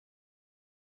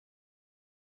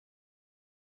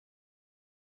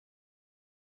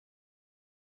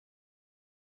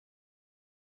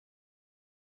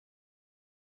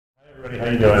Everybody, how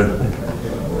you doing?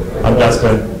 I'm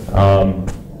Dustin.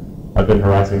 I've been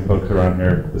harassing folks around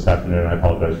here this afternoon. I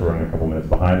apologize for running a couple minutes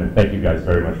behind. And thank you guys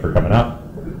very much for coming out.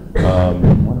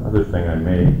 One other thing I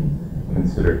may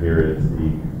consider here is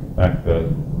that's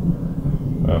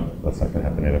not going to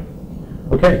happen either.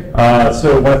 Okay,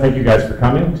 so I want to thank you guys for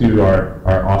coming to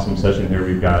our awesome session here.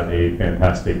 We've got a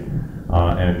fantastic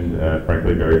and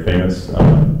frankly very famous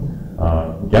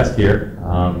guest here.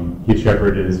 Keith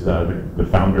Shepard is the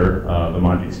founder of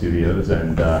Imangi Studios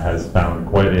and has found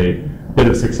quite a bit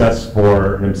of success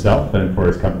for himself and for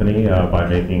his company by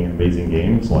making amazing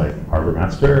games like Harbor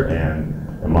Master and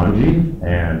Imangi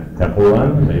and Temple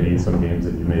Run, maybe some games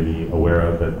that you may be aware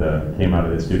of that came out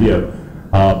of the studio.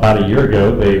 About a year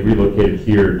ago, they relocated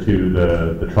here to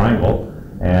the Triangle,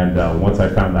 and once I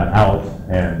found that out,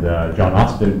 and John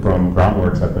Austin from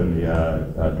Groundworks up in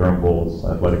the Durham Bulls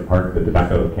Athletic Park, the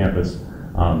Tobacco campus,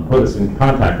 put us in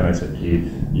contact, and I said,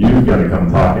 Keith, you've got to come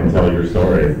talk and tell your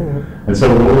story. And so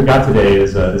what we've got today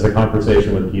is a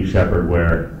conversation with Keith Shepard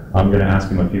where I'm going to ask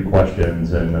him a few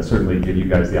questions and certainly give you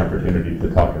guys the opportunity to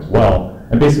talk as well,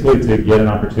 and basically to get an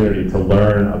opportunity to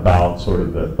learn about sort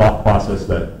of the thought process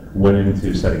that went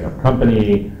into setting up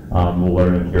company. We'll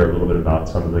learn and hear a little bit about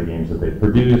some of the games that they've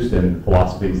produced and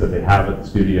philosophies that they have at the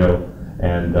studio,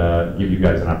 and give you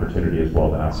guys an opportunity as well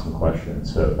to ask some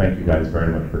questions. So thank you guys very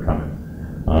much for coming.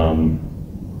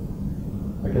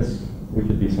 I guess we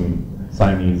could be some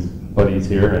Siamese buddies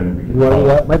here, and we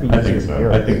could. Might be I think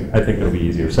so. I think it'll be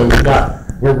easier. So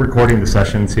we're recording the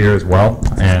sessions here as well,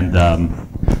 and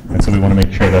so we want to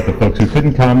make sure that the folks who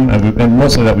couldn't come, and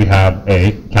mostly that we have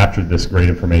captured this great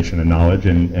information and knowledge,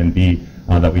 and B,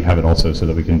 that we have it also so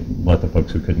that we can let the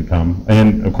folks who couldn't come,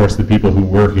 and of course the people who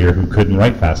were here who couldn't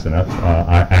write fast enough,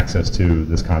 access to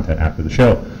this content after the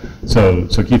show. So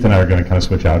Keith and I are going to kind of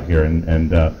switch out here,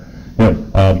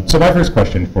 so my first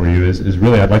question for you is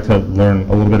really, I'd like to learn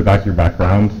a little bit about your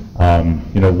background.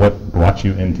 What brought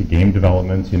you into game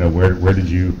development? Where did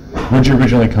you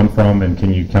originally come from, and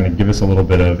can you kind of give us a little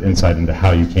bit of insight into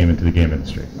how you came into the game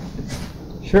industry?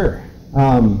 Sure.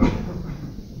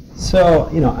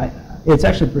 It's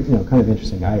actually kind of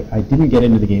interesting. I didn't get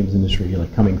into the games industry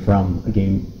like coming from a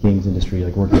games industry,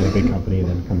 like working in a big company and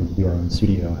then coming to do our own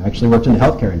studio. I actually worked in the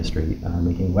healthcare industry,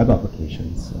 making web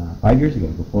applications 5 years ago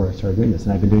before I started doing this,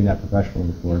 and I've been doing that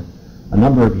professionally for a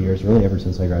number of years, really ever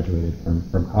since I graduated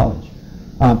from college.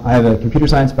 I have a computer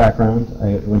science background.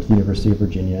 I went to the University of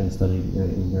Virginia and studied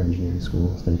in their engineering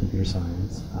school, studied computer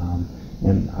science.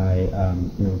 And I,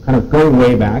 kind of going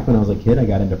way back when I was a kid, I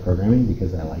got into programming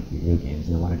because I liked video games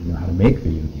and I wanted to know how to make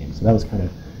video games. So that was kind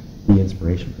of the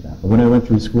inspiration for that. But when I went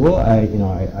through school, I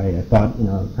thought,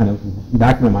 kind of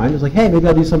back in my mind, I was like, hey, maybe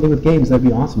I'll do something with games. That'd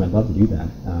be awesome. I'd love to do that.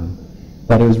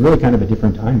 But it was really kind of a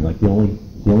different time. Like the only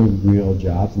real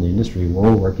jobs in the industry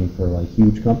were working for like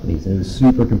huge companies, and it was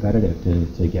super competitive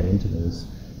to get into those,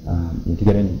 to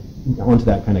get onto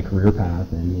that kind of career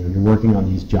path. And you're working on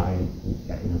these giant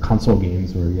console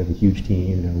games where you have a huge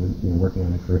team, working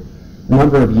on it for a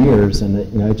number of years. And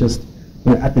it just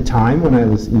at the time when I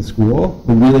was in school,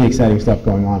 the really exciting stuff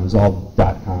going on was all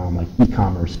 .com, like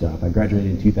e-commerce stuff. I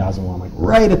graduated in 2001, like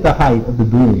right at the height of the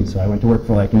boom. So I went to work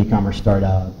for like an e-commerce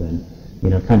startup, and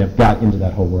kind of got into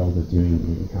that whole world of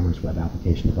doing e-commerce web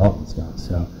application development stuff.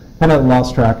 So kind of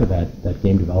lost track of that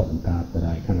game development path that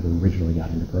I kind of originally got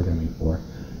into programming for.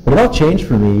 But it all changed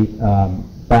for me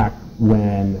back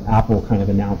when Apple kind of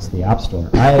announced the App Store.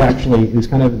 It was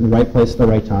kind of in the right place at the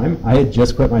right time. I had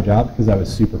just quit my job because I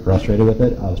was super frustrated with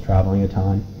it. I was traveling a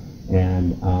ton,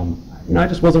 and I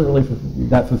just wasn't really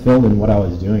that fulfilled in what I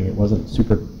was doing. It wasn't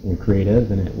super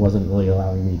creative, and it wasn't really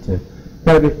allowing me to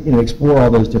kind of explore all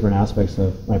those different aspects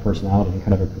of my personality in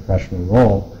kind of a professional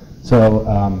role. So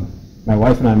my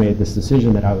wife and I made this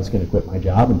decision that I was going to quit my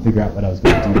job and figure out what I was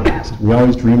going to do next. We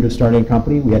always dreamed of starting a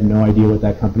company. We had no idea what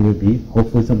that company would be.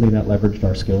 Hopefully something that leveraged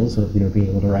our skills of being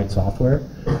able to write software.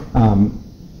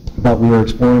 But we were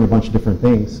exploring a bunch of different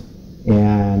things,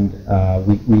 and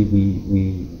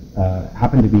we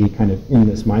happened to be kind of in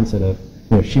this mindset of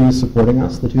she was supporting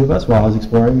us, the two of us, while I was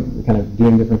exploring, kind of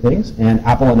doing different things, and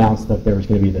Apple announced that there was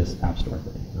going to be this App Store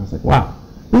thing. And I was like, wow,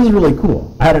 this is really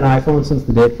cool. I had an iPhone since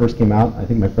the day it first came out. I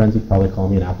think my friends would probably call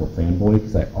me an Apple fanboy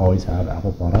because I always have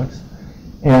Apple products.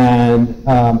 And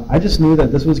I just knew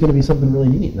that this was going to be something really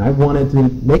neat, and I wanted to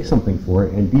make something for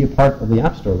it and be a part of the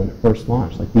App Store when it first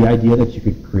launched. Like the idea that you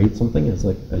could create something as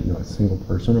like a single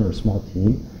person or a small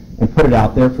team and put it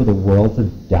out there for the world to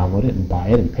download it and buy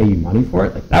it and pay you money for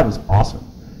it, like that was awesome.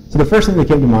 So the first thing that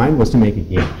came to mind was to make a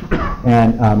game.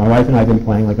 And my wife and I have been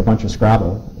playing like a bunch of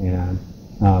Scrabble, and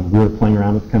we were playing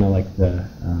around with kind of like the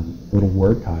little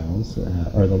word tiles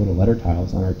or the little letter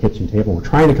tiles on our kitchen table. We're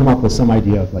trying to come up with some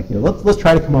idea of like, let's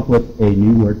try to come up with a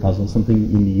new word puzzle, something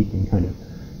unique and kind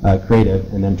of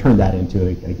creative, and then turn that into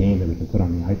a game that we can put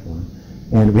on the iPhone.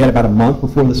 And we had about a month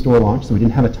before the store launched, so we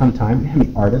didn't have a ton of time. We didn't have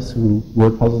any artists who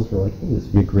word puzzles were like, hey, this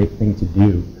would be a great thing to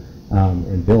do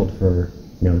and build for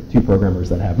two programmers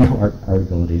that have no art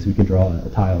abilities. We can draw a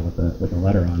tile with a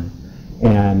letter on it.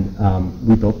 And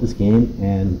we built this game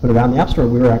and put it out in the App Store.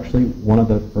 We were actually one of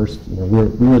the first, we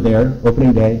were there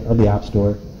opening day of the App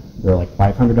Store. There were like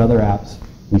 500 other apps.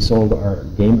 We sold our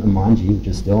game Imangi, which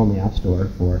is still in the App Store,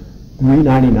 for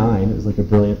 $3.99. It was like a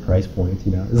brilliant price point.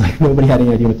 It was like nobody had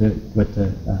any idea what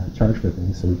to charge for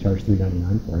things, so we charged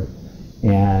 $3.99 for it.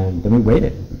 And then we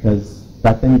waited, because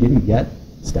back then you didn't get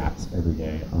stats every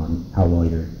day on how well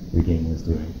your game was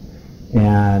doing.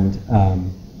 And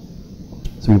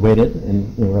so we waited,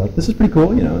 and we were like, this is pretty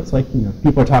cool. It's like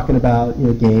people are talking about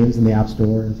games in the App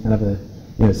Store. It's kind of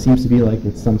it seems to be like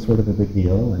it's some sort of a big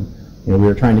deal. And we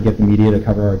were trying to get the media to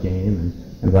cover our game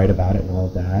and write about it and all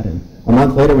of that. And a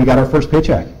month later, we got our first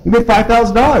paycheck. We made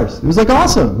 $5,000. It was like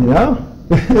awesome,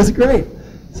 It was great.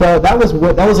 So that was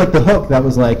like the hook. That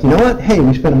was like, you know what? Hey,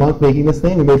 we spent a month making this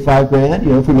thing. We made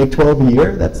 $5,000. If we make 12 a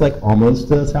year, that's like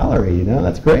almost a salary.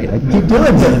 That's great. I can keep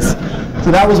doing this. So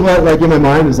that was what, like, in my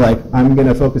mind was like, I'm going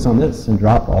to focus on this and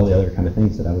drop all the other kind of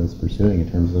things that I was pursuing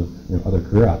in terms of other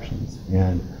career options.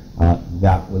 And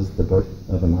that was the birth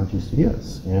of Imangi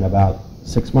Studios. And about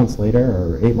 6 months later,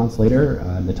 or 8 months later,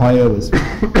 Natalia was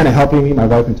kind of helping me, my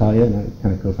wife Natalia, and I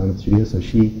kind of co-founded the studio. So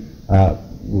she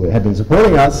had been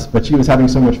supporting us, but she was having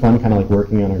so much fun kind of like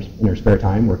working on in her spare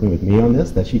time, working with me on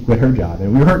this, that she quit her job.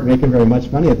 And we weren't making very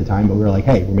much money at the time, but we were like,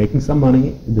 hey, we're making some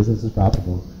money, the business is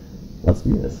profitable, let's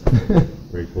do this.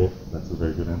 Very cool. That's a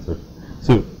very good answer.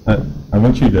 So I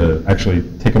want you to actually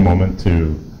take a moment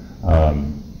to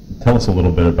tell us a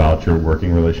little bit about your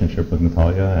working relationship with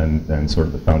Natalia and sort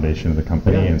of the foundation of the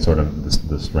company and sort of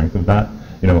the strength of that.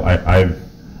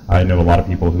 I know a lot of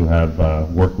people who have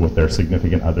worked with their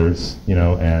significant others,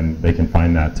 and they can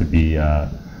find that to be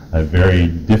a very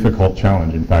difficult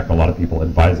challenge. In fact, a lot of people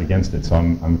advise against it. So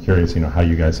I'm curious, how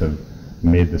you guys have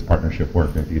made this partnership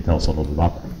work. If you could tell us a little bit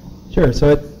about that. Sure.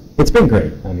 So it's been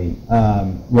great. I mean,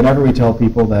 whenever we tell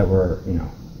people that we're,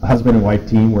 a husband and wife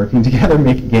team working together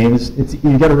making games,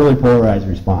 you get a really polarized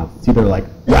response. It's either like,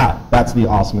 wow, that's the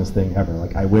awesomest thing ever.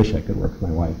 Like, I wish I could work with my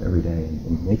wife every day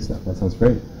and make stuff. That sounds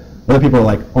great. Other people are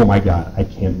like, oh my God, I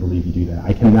can't believe you do that.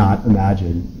 I cannot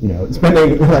imagine,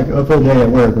 spending like a full day at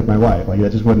work with my wife. Like,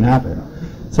 that just wouldn't happen.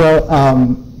 So,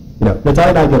 Natalia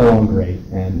and I get along great,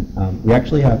 and we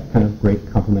actually have kind of great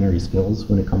complementary skills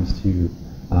when it comes to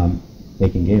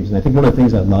making games. And I think one of the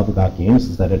things I love about games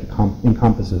is that it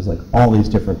encompasses like all these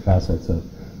different facets of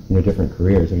different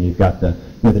careers. I mean, you've got the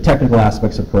technical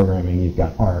aspects of programming, you've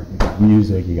got art, you've got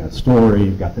music, you've got story,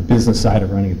 you've got the business side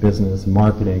of running a business,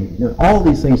 marketing, all of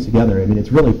these things together. I mean,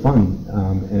 it's really fun,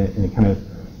 and it kind of,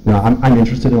 I'm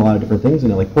interested in a lot of different things,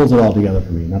 and it like pulls it all together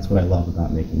for me, and that's what I love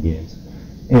about making games.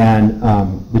 And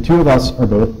the two of us are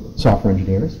both software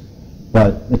engineers,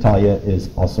 but Natalia is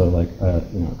also like a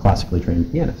classically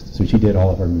trained pianist, so she did all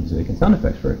of our music and sound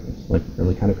effects for it. It's like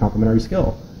really kind of complementary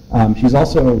skill. She's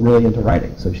also really into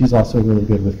writing, so she's also really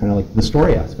good with kind of like the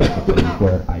story aspect of things,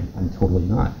 where I'm totally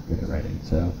not good at writing.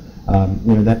 So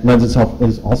that lends itself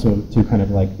is also to kind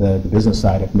of like the business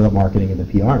side of the marketing and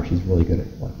the PR. She's really good at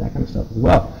like that kind of stuff as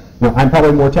well. I'm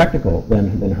probably more technical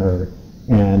than her,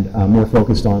 and more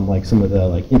focused on like some of the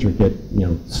like intricate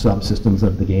subsystems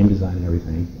of the game design and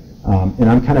everything. And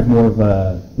I'm kind of more of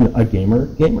a gamer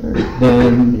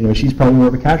than she's probably more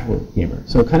of a casual gamer.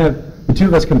 So kind of the two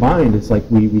of us combined, it's like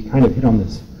we kind of hit on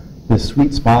this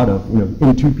sweet spot of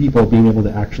in two people being able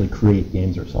to actually create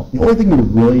games ourselves. The only thing we're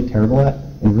really terrible at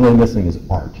and really missing is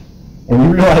art. And we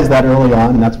realized that early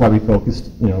on, and that's why we focused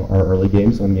our early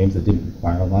games on games that didn't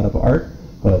require a lot of art.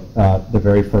 But the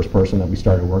very first person that we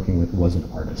started working with was an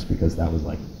artist, because that was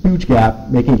like a huge gap.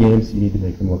 Making games, you need to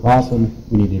make them look awesome.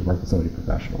 We need to work with somebody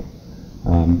professional.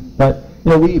 But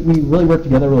we really work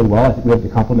together really well. I think we have the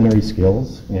complementary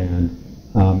skills, and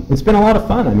it's been a lot of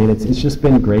fun. I mean, it's just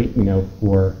been great,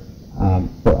 for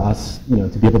us,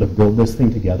 to be able to build this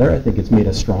thing together. I think it's made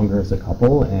us stronger as a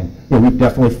couple, and we've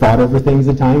definitely fought over things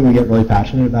at times. We get really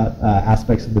passionate about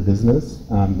aspects of the business.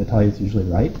 Natalia's usually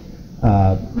right.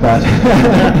 But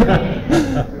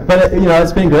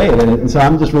it's been great, and so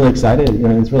I'm just really excited.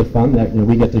 It's really fun that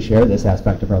we get to share this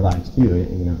aspect of our lives too.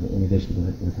 In addition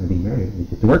to kind of being married, we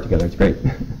get to work together. It's great.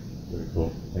 Very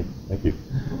cool. Thank you.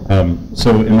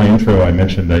 So in my intro, I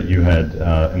mentioned that you had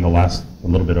in the last a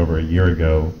little bit over a year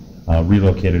ago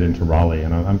relocated into Raleigh.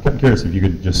 And I'm kind of curious if you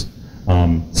could just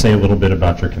say a little bit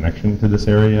about your connection to this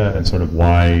area and sort of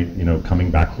why coming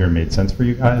back here made sense for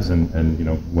you guys, and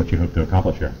what you hope to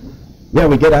accomplish here. Yeah,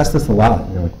 we get asked this a lot.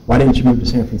 Like, why didn't you move to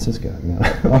San Francisco?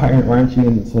 Why aren't you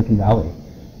in Silicon Valley?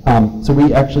 So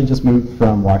we actually just moved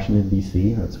from Washington,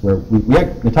 D.C. That's where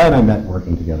Natalia and I met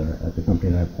working together at the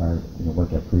company that I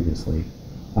worked at previously.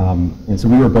 And so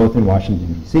we were both in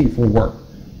Washington, D.C. for work.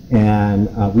 And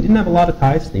we didn't have a lot of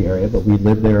ties to the area, but we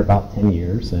lived there about 10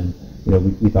 years. And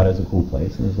we thought it was a cool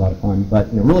place and it was a lot of fun.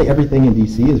 But really everything in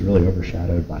D.C. is really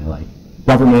overshadowed by like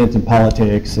government and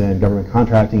politics and government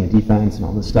contracting and defense and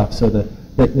all this stuff. So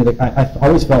I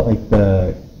always felt like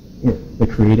the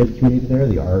creative community there,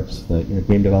 the arts, the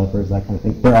game developers, that kind of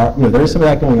thing. There is some of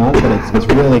that going on, but it's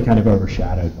really kind of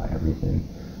overshadowed by everything.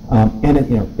 And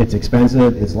it's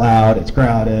expensive, it's loud, it's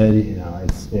crowded.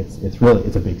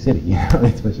 It's a big city.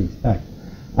 It's what you expect.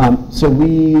 So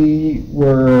we've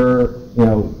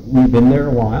been there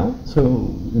a while.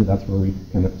 So that's where we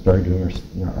kind of started doing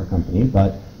our company.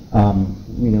 But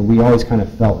we always kind of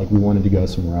felt like we wanted to go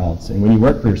somewhere else. And when you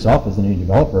work for yourself as an indie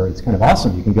developer, it's kind of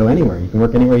awesome. You can go anywhere. You can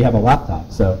work anywhere you have a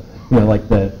laptop. So like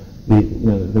the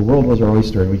world was our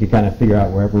oyster, and we could kind of figure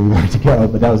out wherever we wanted to go.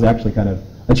 But that was actually kind of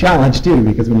a challenge too,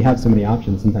 because when you have so many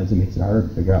options, sometimes it makes it hard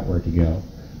to figure out where to go.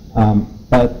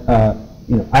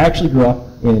 I actually grew up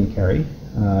in Cary,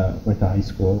 went to high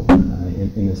school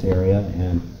in this area,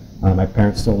 and my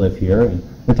parents still live here. And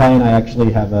Natalia and I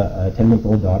actually have a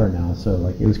 10-month-old daughter now, so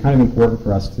it was kind of important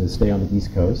for us to stay on the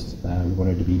East Coast. We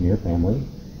wanted to be near family,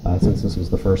 since this was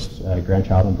the first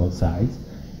grandchild on both sides.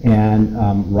 And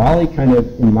Raleigh, kind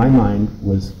of in my mind,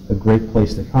 was a great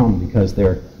place to come because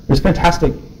there's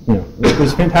fantastic.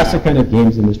 There's fantastic kind of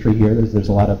games industry here. There's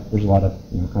a lot of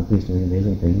companies doing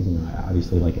amazing things.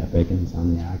 Obviously like Epic and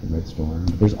Insomniac and Red Storm.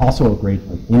 But there's also a great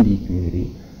indie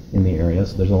community in the area.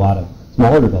 So there's a lot of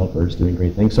smaller developers doing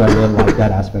great things. So I really like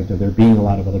that aspect of there being a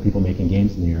lot of other people making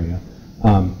games in the area.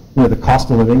 The cost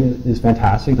of living is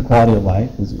fantastic. The quality of life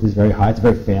is very high. It's a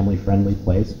very family-friendly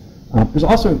place. There's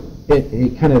also a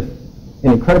kind of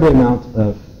an incredible amount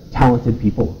of talented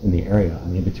people in the area. I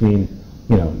mean, between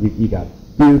you got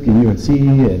Duke and UNC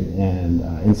and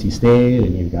NC State,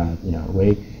 and you've got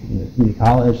Wake Community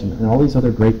College and all these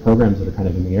other great programs that are kind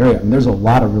of in the area. And there's a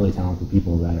lot of really talented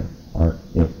people that are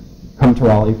come to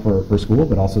Raleigh for school,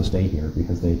 but also stay here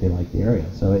because they like the area.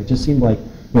 So it just seemed like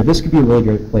this could be a really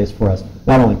great place for us,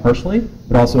 not only personally,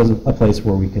 but also as a place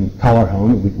where we can call our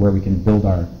home, where we can build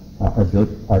our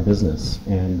business.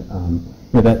 And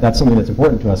that's something that's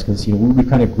important to us because we've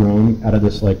kind of grown out of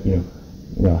this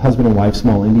husband and wife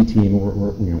small indie team.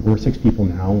 We're 6 people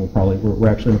now, and we're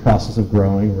actually in the process of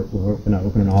growing. We're going to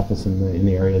open an office in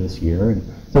the area this year, and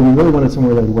so we really wanted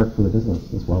somewhere that would work for the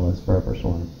business as well as for our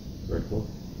personal life. Very cool.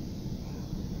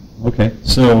 Okay,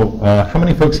 so how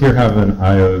many folks here have an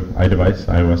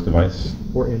iOS device?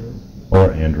 Or Android.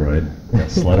 Or Android.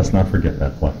 Yes, let us not forget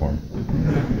that platform.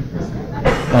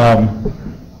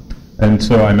 And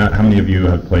so how many of you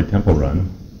have played Temple Run?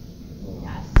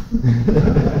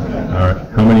 All right.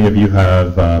 How many of you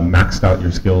have maxed out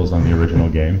your skills on the original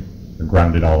game, or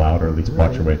ground it all out, or at least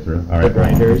watch your way through? All right. The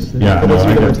grinders. Yeah.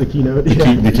 The keynote.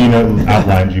 The keynote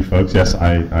outlines you folks. Yes,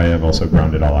 I have also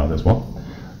ground it all out as well.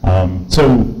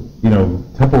 So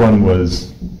Temple Run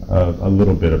was a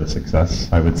little bit of a success,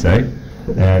 I would say,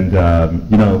 and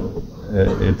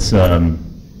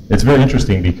it's very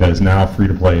interesting because now free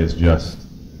to play is just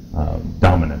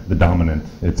dominant.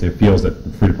 It feels that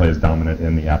free to play is dominant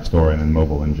in the App Store and in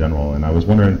mobile in general. And I was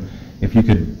wondering if you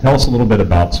could tell us a little bit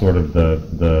about sort of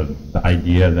the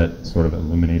idea that sort of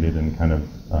illuminated and kind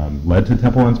of led to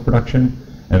Temple Run's production,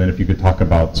 and then if you could talk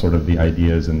about sort of the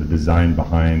ideas and the design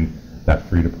behind that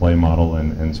free to play model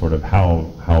and sort of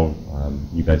how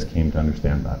you guys came to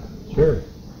understand that. Sure.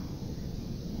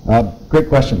 Great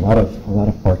question. A lot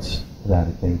of parts to that,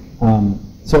 I think.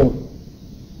 So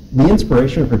the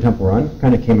inspiration for Temple Run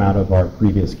kind of came out of our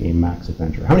previous game, Max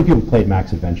Adventure. How many people played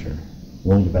Max Adventure?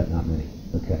 Willing to bet not many.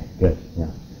 Okay, good. Yeah,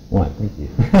 1. Thank you.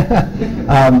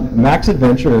 Max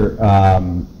Adventure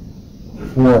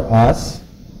for us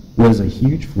was a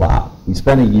huge flop. We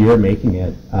spent a year making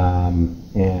it,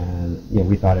 and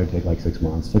we thought it would take like 6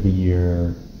 months. Took a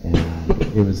year, and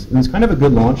it was kind of a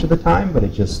good launch at the time, but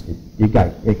it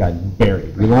got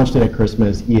buried. We launched it at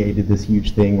Christmas. EA did this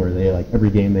huge thing where they every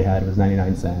game they had was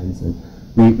 99 cents, and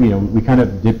we kind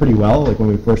of did pretty well when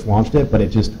we first launched it, but it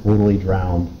just totally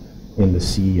drowned in the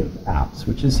sea of apps,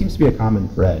 which seems to be a common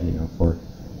thread for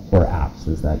apps.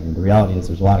 Is that the reality is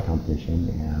there's a lot of competition,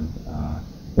 and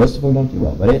most of them don't do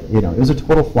well. But it was a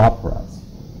total flop for us.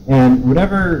 And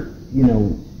whenever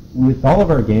with all of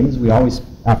our games, we always,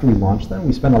 after we launch them,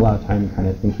 we spend a lot of time kind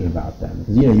of thinking about them.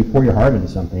 Because, you pour your heart into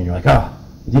something and you're like, oh,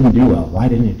 it didn't do well. Why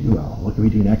didn't it do well? What can we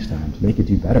do next time to make it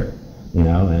do better?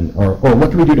 Or what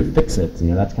can we do to fix it?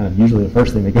 That's kind of usually the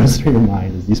first thing that goes through your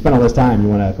mind is you spend all this time, you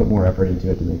want to put more effort into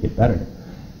it to make it better.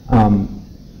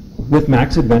 With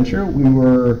Max Adventure, we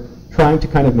were trying to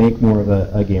kind of make more of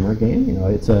a gamer game.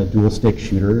 It's a dual stick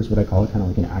shooter is what I call it, kind of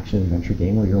like an action adventure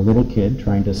game where you're a little kid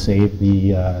trying to save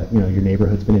the, your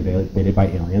neighborhood's been invaded by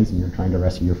aliens and you're trying to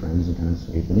rescue your friends and kind of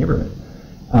save the neighborhood.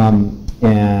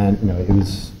 And it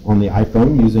was on the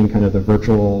iPhone using kind of the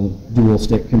virtual dual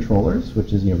stick controllers,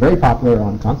 which is very popular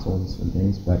on consoles and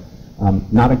things, but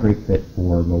not a great fit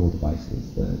for mobile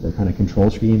devices. The kind of control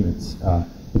scheme, it's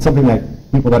something that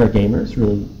people that are gamers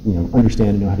really understand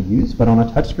and know how to use, but on a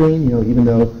touchscreen, even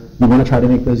though you want to try to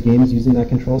make those games using that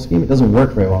control scheme, it doesn't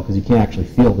work very well because you can't actually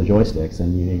feel the joysticks,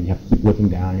 and you have to keep looking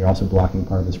down. You're also blocking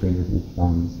part of the screen with your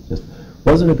thumbs. It just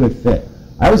wasn't a good fit.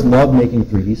 I always loved making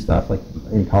 3D stuff. Like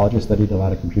in college, I studied a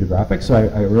lot of computer graphics, so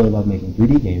I really loved making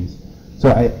 3D games. So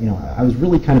I was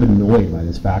really kind of annoyed by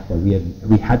this fact that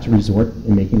we had to resort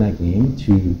in making that game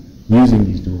to using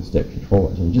these dual stick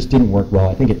controllers, and it just didn't work well.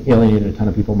 I think it alienated a ton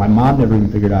of people. My mom never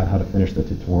even figured out how to finish the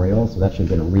tutorial, so that should have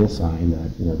been a real sign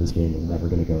that this game was never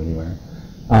going to go anywhere.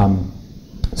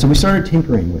 So we started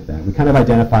tinkering with that. We kind of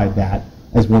identified that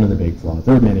as one of the big flaws.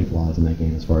 There were many flaws in that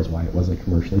game as far as why it wasn't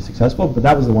commercially successful, but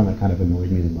that was the one that kind of annoyed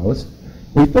me the most.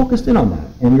 We focused in on that,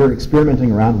 and we were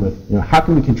experimenting around with, how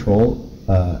can we control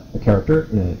a character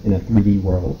in a 3D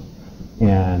world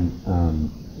and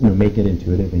make it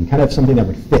intuitive and kind of something that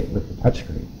would fit with the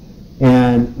touchscreen.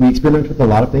 And we experimented with a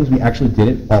lot of things. We actually did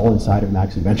it all inside of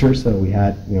Max Adventure. So we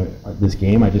had this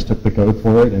game. I just took the code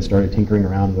for it and started tinkering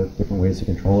around with different ways to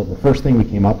control it. The first thing we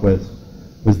came up with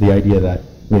was the idea that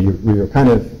you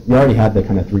already had the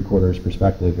kind of three-quarters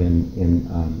perspective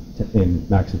in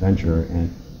Max Adventure,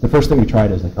 and the first thing we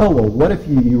tried is like, oh well, what if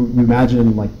you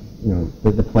imagine like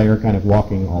the player kind of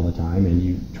walking all the time, and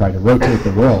you try to rotate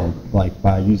the world like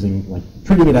by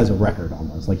treating it as a record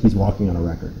almost, like he's walking on a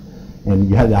record, and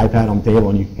you had the iPad on the table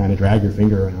and you can kind of drag your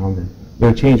finger around and it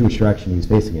would change which direction he's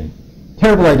facing in.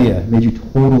 Terrible idea. It made you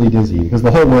totally dizzy because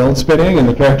the whole world's spinning and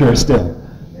the character is still.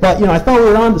 But I thought we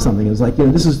were onto something. It was like,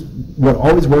 this is what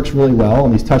always works really well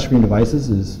on these touchscreen devices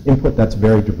is input that's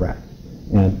very direct.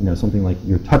 And something like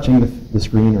you're touching the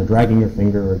screen or dragging your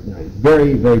finger,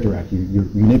 very, very direct. You're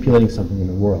manipulating something in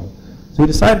the world. So we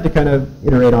decided to kind of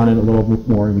iterate on it a little bit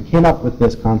more, and we came up with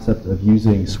this concept of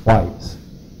using swipes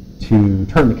to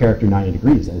turn the character 90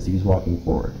 degrees as he was walking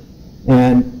forward.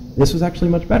 And this was actually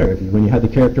much better. When you had the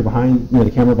character behind, the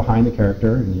camera behind the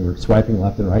character, and you were swiping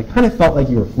left and right, it kind of felt like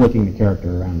you were flicking the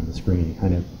character around the screen,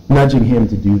 kind of nudging him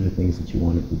to do the things that you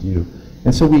wanted to do.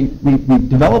 And so we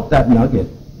developed that nugget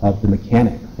of the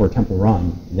mechanic for Temple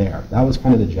Run there. That was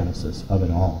kind of the genesis of it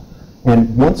all.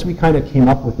 And once we kind of came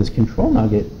up with this control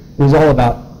nugget, it was all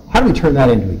about how do we turn that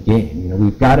into a game?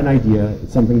 We've got an idea,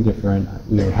 it's something different.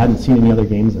 We hadn't seen any other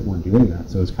games that were doing that,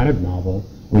 so it was kind of novel.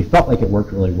 And we felt like it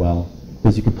worked really well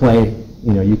because you could play,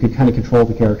 you could kind of control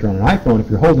the character on an iPhone if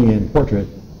you're holding it in portrait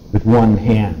with one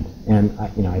hand. And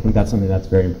I think that's something that's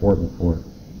very important for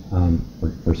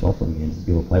cell phone games, is to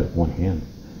be able to play with one hand.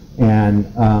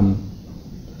 And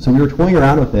so we were toying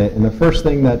around with it, and the first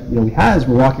thing that we had as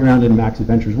we're walking around in Max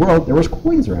Adventure's world, there was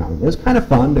coins around. It was kind of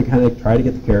fun to kind of try to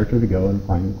get the character to go and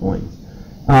find the coins.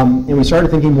 And we started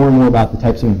thinking more and more about the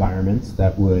types of environments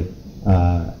that would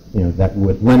that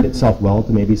would lend itself well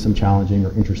to maybe some challenging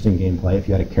or interesting gameplay if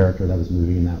you had a character that was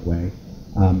moving in that way.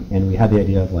 And we had the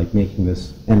idea of like making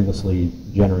this endlessly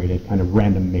generated kind of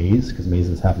random maze, because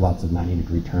mazes have lots of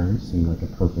 90-degree turns, seemed like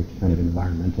a perfect kind of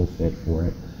environmental fit for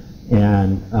it.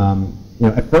 And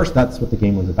at first that's what the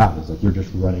game was about. It's like you're just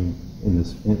running in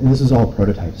this, and this is all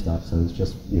prototype stuff, so it's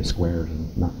just squares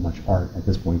and not much art at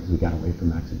this point because we got away from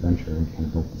Max Adventure and kind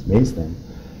of built this maze thing.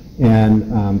 And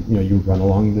you run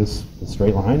along this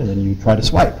straight line, and then you try to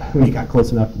swipe when you got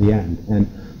close enough to the end. And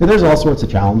there's all sorts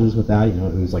of challenges with that. It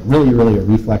was like really a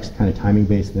reflex kind of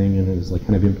timing-based thing, and it was like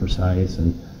kind of imprecise.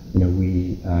 And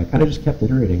we kind of just kept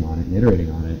iterating on it and iterating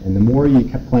on it. And the more you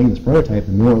kept playing this prototype,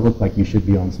 the more it looked like you should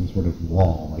be on some sort of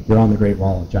wall, like you're on the Great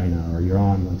Wall of China, or you're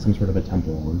on like some sort of a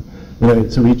temple.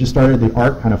 And so we just started, the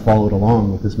art kind of followed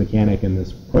along with this mechanic and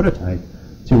this prototype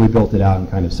till we built it out and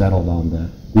kind of settled on the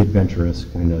adventurous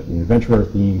kind of adventurer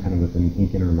theme, kind of with an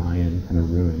Incan or Mayan kind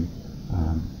of ruin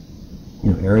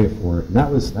area for it. And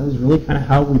that was really kind of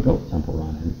how we built Temple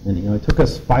Run. And it took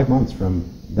us 5 months from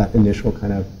that initial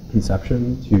kind of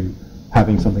conception to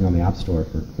having something on the App Store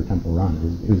for Temple Run.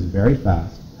 It was very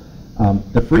fast.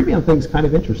 The freemium thing's kind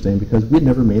of interesting because we had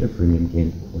never made a freemium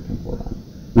game before Temple Run.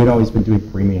 we'd always been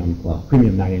doing premium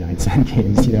 99-cent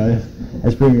games,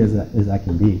 as premium as that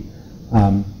can be.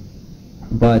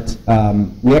 But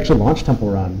we actually launched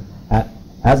Temple Run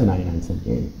as a 99-cent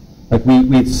game. Like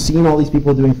we had seen all these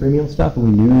people doing freemium stuff, and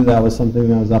we knew that was something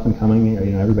that was up and coming.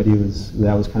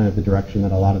 That was kind of the direction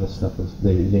that a lot of this stuff was,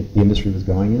 the industry was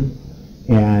going in.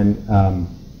 And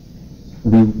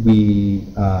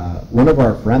one of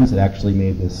our friends had actually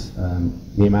made this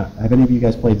game out. Have any of you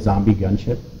guys played Zombie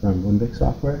Gunship from Limbic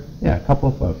Software? Yeah, a couple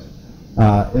of folks.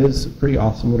 It was a pretty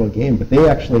awesome little game, but they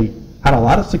actually had a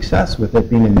lot of success with it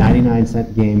being a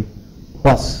 99-cent game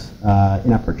plus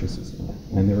in-app purchases.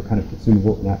 And they were kind of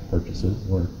consumable in-app purchases,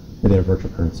 or they had a virtual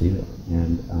currency,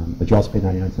 but you also paid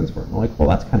 99 cents for it. And I'm like, well,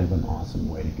 that's kind of an awesome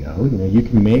way to go. You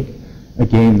can make a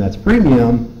game that's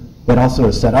premium, but also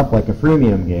is set up like a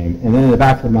freemium game. And then in the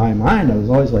back of my mind, I was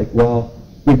always like, well,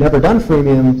 we've never done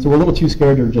freemium, so we're a little too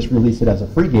scared to just release it as a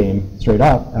free game straight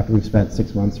up after we've spent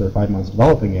 6 months or 5 months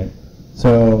developing it.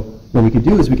 So what we could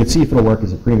do is we could see if it'll work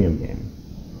as a premium game.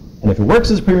 And if it works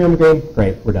as a premium game,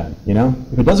 great, we're done.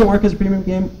 If it doesn't work as a premium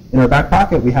game, in our back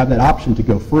pocket we have that option to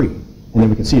go free, and then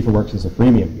we can see if it works as a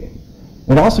freemium game.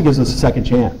 And it also gives us a second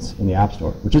chance in the App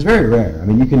Store, which is very rare. I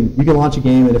mean, you can launch a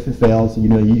game, and if it fails, you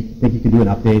think you can do an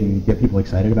update and get people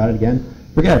excited about it again.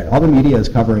 Forget it. All the media is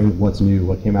covering what's new,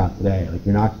 what came out today. Like,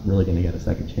 you're not really going to get a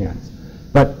second chance.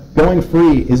 But going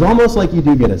free is almost like you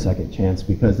do get a second chance,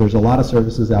 because there's a lot of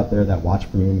services out there that watch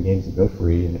premium games that go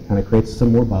free, and it kind of creates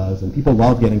some more buzz, and people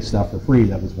love getting stuff for free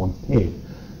that was once paid.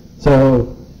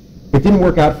 So it didn't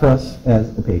work out for us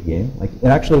as a paid game. Like, it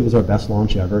actually was our best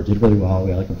launch ever. It did really well. We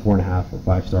had like a 4.5 or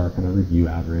 5-star kind of review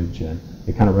average, and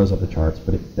it kind of rose up the charts,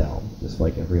 but it fell, just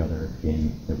like every other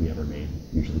game that we ever made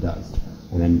usually does.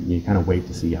 And then you kind of wait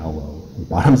to see how low it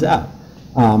bottoms out.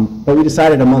 But we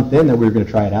decided a month in that we were going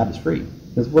to try it out as free.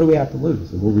 Because what do we have to lose?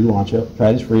 So we'll relaunch it, try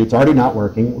it as free. It's already not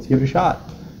working. Let's give it a shot.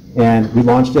 And we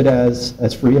launched it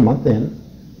as free a month in.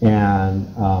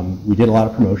 And we did a lot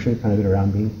of promotion kind of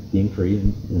around being free.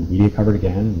 And media covered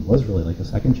again. And it was really like a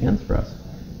second chance for us.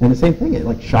 And the same thing, it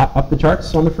like shot up the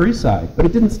charts on the free side. But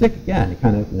it didn't stick again. It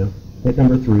kind of hit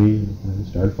number 3 and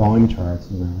started following the charts.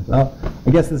 And I was, well, I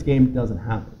guess this game doesn't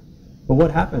have it. But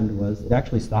what happened was it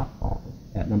actually stopped falling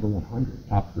at number 100,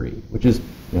 top 3, which is,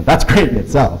 that's great in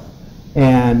itself.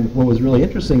 And what was really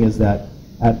interesting is that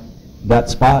at that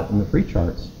spot in the free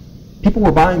charts, people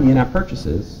were buying the in-app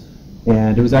purchases,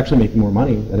 and it was actually making more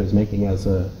money than it was making as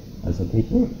a paid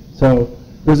game. So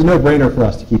it was a no-brainer for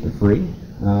us to keep it free.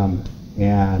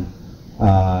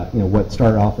 What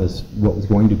started off as what was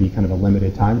going to be kind of a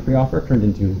limited time free offer turned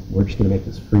into, we're just going to make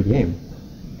this a free game.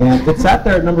 And it sat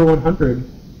there at number 100,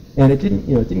 and it didn't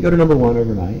go to number 1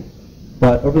 overnight.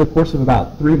 But over the course of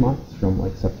about 3 months, from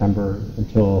like September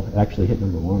until it actually hit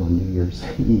number 1 on New Year's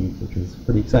Eve, which was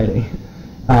pretty exciting,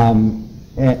 and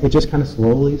it just kind of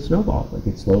slowly snowballed. Like,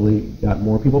 it slowly got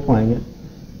more people playing it.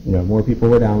 More people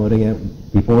were downloading it.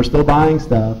 People were still buying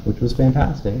stuff, which was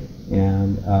fantastic.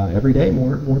 And every day,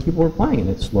 more people were playing it.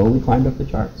 It slowly climbed up the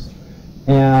charts.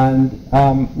 And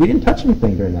we didn't touch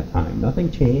anything during that time.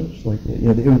 Nothing changed. Like,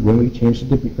 when we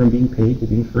changed it from being paid to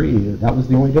being free, that was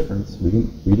the only difference. We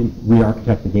didn't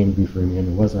re-architect the game to be freemium.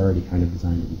 It was already kind of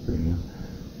designed to be freemium,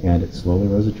 and it slowly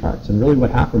rose the charts. And really, what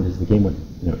happened is the game went,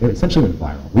 it essentially went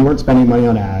viral. We weren't spending money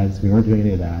on ads. We weren't doing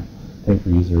any of that, paying for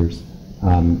users.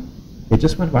 It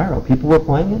just went viral. People were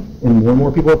playing it, and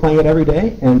more people were playing it every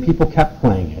day, and people kept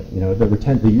playing it.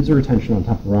 The user retention on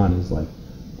Temple Run is like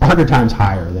 100 times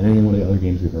higher than any one of the other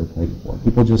games we've ever played before.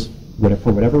 People just,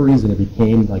 for whatever reason, it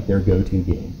became like their go-to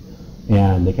game,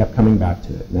 and they kept coming back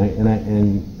to it. And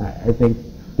I think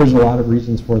there's a lot of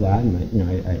reasons for that. And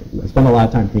I spend a lot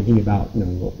of time thinking about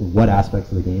what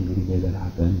aspects of the game really made that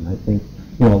happen. And I think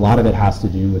a lot of it has to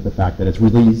do with the fact that it's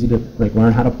really easy to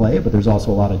learn how to play it, but there's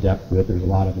also a lot of depth to it. There's a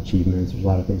lot of achievements. There's a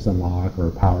lot of things to unlock or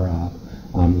power up.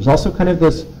 There's also kind of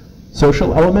this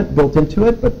social element built into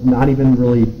it, but not even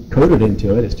really coded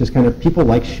into it. It's just kind of people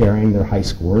like sharing their high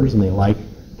scores, and they like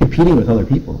competing with other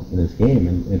people in this game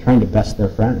and trying to best their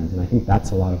friends. And I think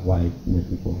that's a lot of why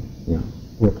people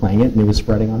were playing it, and it was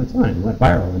spreading on its own. It went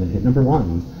viral, and it hit number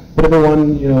 1. Hit number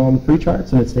 1, on the free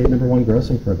charts, and it stayed number 1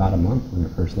 grossing for about a month when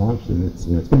it first launched. And it's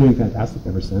been doing fantastic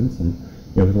ever since. And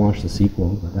we've launched the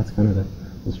sequel, but that's kind of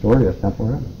the story of Temple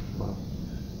Run.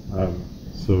 Wow.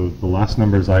 So the last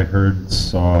numbers I heard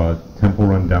saw Temple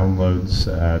Run downloads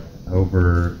at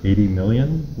over 80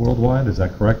 million worldwide. Is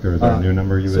that correct, or is there a new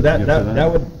number you would give to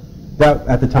that? That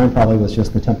at the time probably was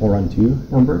just the Temple Run 2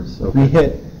 numbers. So okay. We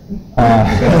hit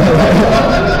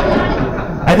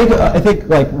I think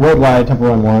like worldwide, Temple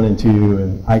Run 1 and 2,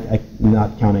 and I'm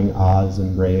not counting Oz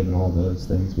and Brave and all those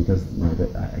things because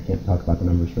I can't talk about the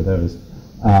numbers for those.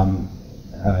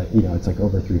 It's like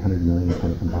over 300 million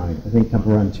kind of combined. I think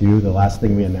Temple Run 2, the last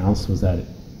thing we announced was that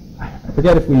I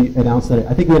forget if we announced that.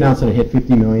 I think we announced that it hit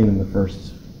 50 million in the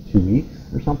first 2 weeks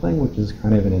or something, which is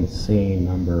kind of an insane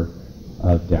number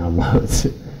of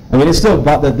downloads. I mean, it's still,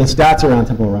 but the stats around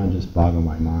Temple Run just boggle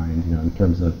my mind, in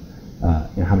terms of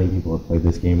how many people have played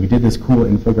this game. We did this cool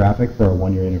infographic for our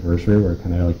 1-year anniversary where it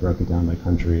kind of like broke it down by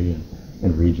country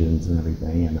and regions and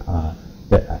everything. And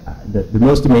the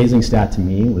most amazing stat to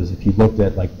me was if you looked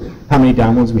at like how many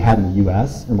downloads we had in the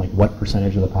U.S. and like what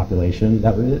percentage of the population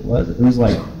that it was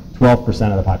like 12%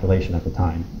 of the population at the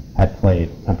time had played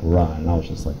Temple Run, and I was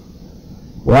just like,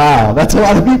 wow, that's a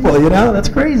lot of people, that's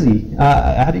crazy.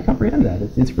 How do you comprehend that?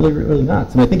 It's really, really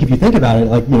nuts. And I think if you think about it,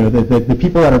 like, the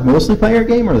people that are mostly playing our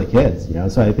game are the kids,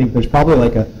 so I think there's probably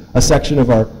like a section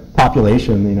of our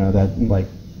population, that like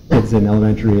kids in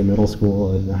elementary and middle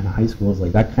school and high school is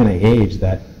like that kind of age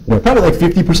that, probably like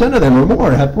 50% of them or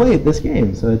more have played this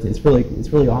game. So it's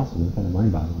really awesome and kind of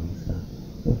mind-boggling. So,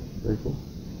 yeah, very cool.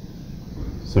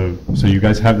 So you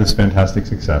guys have this fantastic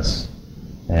success,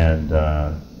 and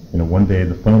one day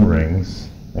the phone rings,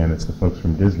 and it's the folks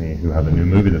from Disney who have a new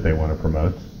movie that they want to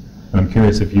promote. And I'm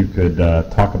curious if you could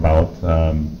talk about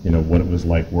what it was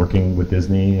like working with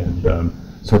Disney and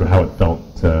sort of how it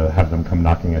felt to have them come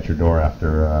knocking at your door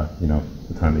after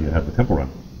the time that you had the Temple Run.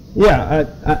 Yeah,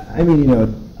 I mean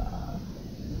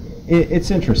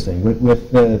it's interesting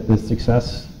with the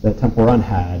success that Temple Run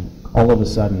had. All of a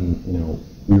sudden,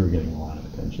 we were getting a lot of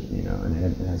attention,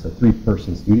 and as a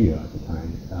 3-person studio at the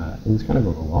time, it was kind of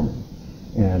overwhelming.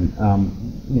 And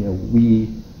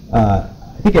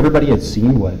I think everybody had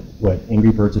seen what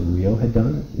Angry Birds and Rio had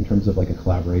done in terms of like a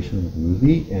collaboration with a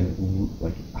movie, and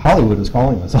like Hollywood was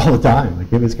calling us all the time.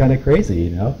 Like it was kind of crazy,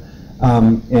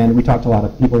 and we talked to a lot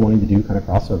of people wanting to do kind of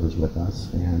crossovers with us,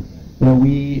 and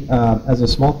we as a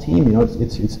small team,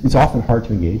 it's often hard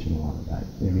to engage in a lot of that,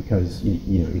 because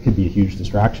it could be a huge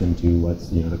distraction to what's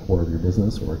the core of your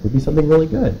business, or it could be something really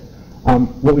good.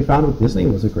 What we found with Disney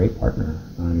was a great partner.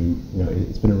 I mean,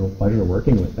 it's been a real pleasure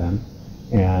working with them,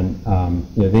 and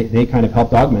they kind of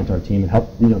helped augment our team and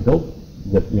help build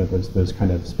those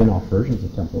kind of spin-off versions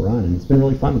of Temple Run, and it's been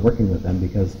really fun working with them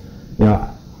because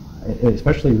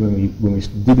especially when we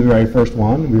did the very first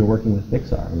one, we were working with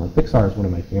Pixar, and like Pixar is one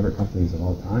of my favorite companies of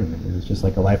all time, and it was just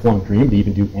like a lifelong dream to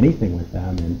even do anything with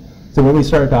them. And so when we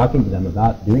started talking to them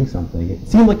about doing something, it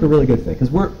seemed like a really good fit because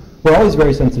we're always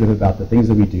very sensitive about the things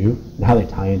that we do and how they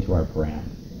tie into our brand.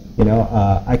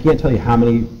 I can't tell you how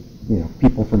many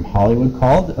people from Hollywood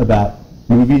called about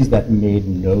movies that made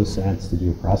no sense to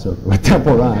do a crossover with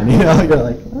Temple Run. You're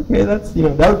like, okay, that's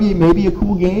that would be maybe a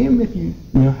cool game if you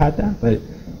had that, but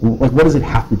like, what does it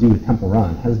have to do with Temple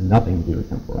Run? It has nothing to do with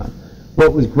Temple Run.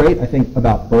 What was great, I think,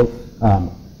 about both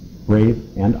Brave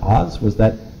and Oz was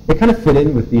that it kind of fit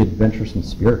in with the adventuresome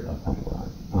spirit of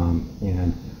Temple Run,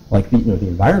 and like the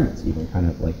environments even kind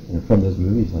of like from those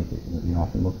movies, like they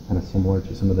often look kind of similar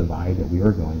to some of the vibe that we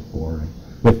were going for. And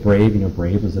with Brave,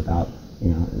 Brave was about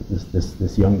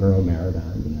this young girl Merida,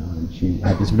 and she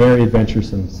had this very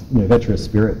adventuresome, adventurous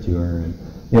spirit to her, and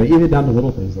even down to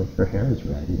little things like her hair is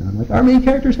red. I'm like, our main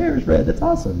character's hair is red. That's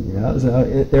awesome. So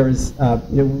there was,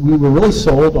 we were really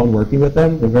sold on working with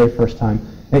them the very first time.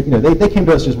 And they came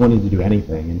to us just wanting to do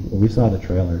anything, and we saw the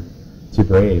trailer to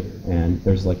Brave, and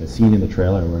there's like a scene in the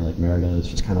trailer where like Merida is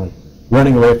just kind of like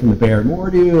running away from the bear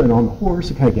Mordu and on the horse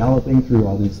and kind of galloping through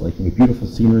all these like beautiful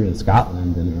scenery in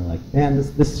Scotland, and they're like, man,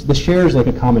 this shares like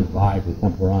a common vibe with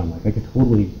Temple Run. Like I could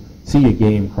totally see a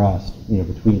game crossed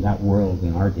between that world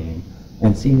and our game,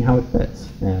 and seeing how it fits,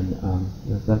 and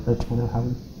that's kind of how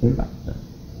we came about that.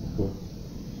 Cool.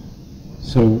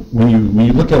 So when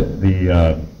you look at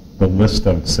the list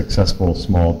of successful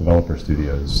small developer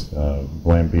studios,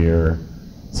 Vlambeer,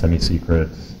 Semi-Secret,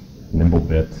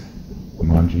 Nimblebit,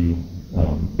 Imangi,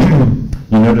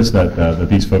 you notice that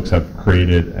these folks have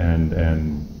created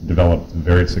and developed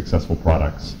very successful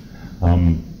products,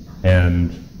 and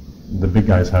the big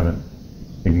guys haven't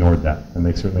ignored that, and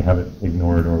they certainly haven't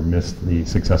ignored or missed the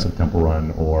success of Temple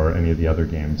Run or any of the other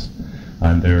games.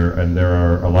 And there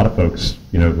are a lot of folks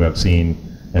who have seen.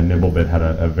 And Nimblebit had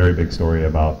a very big story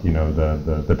about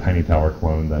the Tiny Tower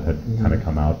clone that had kind of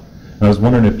come out. And I was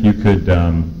wondering if you could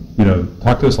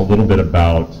talk to us a little bit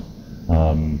about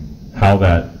how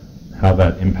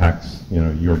that impacts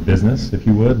your business, if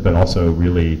you would, but also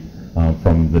really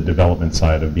from the development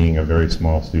side of being a very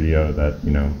small studio that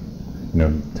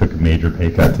took a major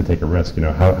pay cut to take a risk.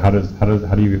 How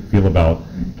do you feel about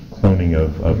cloning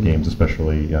of games,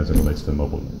 especially as it relates to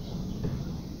mobile games?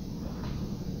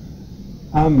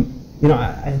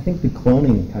 I think the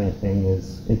cloning kind of thing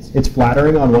is, it's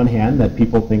flattering on one hand that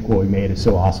people think what we made is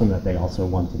so awesome that they also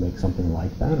want to make something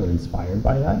like that or inspired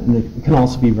by that, and it can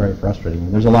also be very frustrating.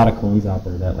 And there's a lot of clones out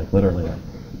there that literally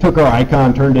took our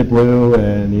icon, turned it blue,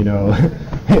 and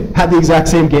had the exact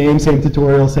same game, same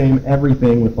tutorial, same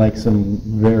everything with some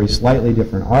very slightly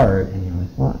different art, and you're like,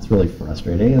 well, that's really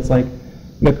frustrating. It's like,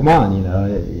 come on,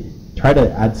 try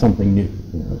to add something new.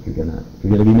 If you're gonna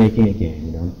be making a game,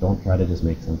 don't try to just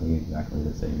make something exactly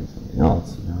the same as something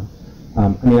else.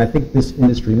 I think this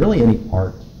industry, really any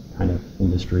art kind of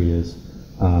industry, is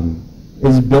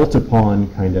built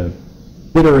upon kind of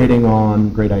iterating on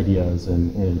great ideas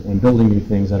and building new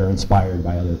things that are inspired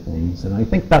by other things. And I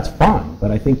think that's fine,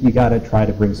 but I think you got to try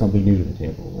to bring something new to the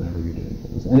table whenever you're doing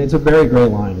things. And it's a very gray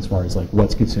line as far as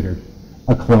what's considered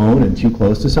a clone and too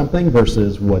close to something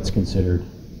versus what's considered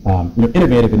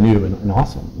innovative and new and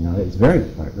awesome. It's very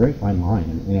fine line,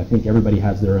 and I think everybody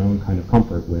has their own kind of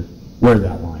comfort with where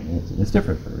that line is, and it's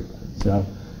different for everybody. So,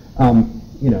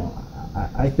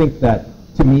 I think that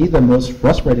to me the most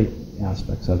frustrating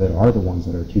aspects of it are the ones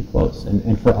that are too close,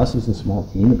 and for us as a small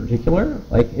team in particular,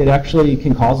 it actually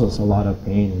can cause us a lot of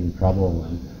pain and trouble.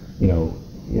 And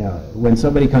when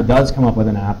somebody does come up with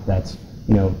an app that's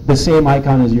the same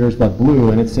icon as yours but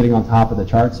blue, and it's sitting on top of the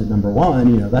charts at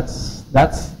 #1,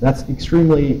 that's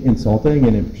extremely insulting,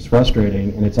 and it's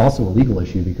frustrating, and it's also a legal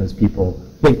issue because people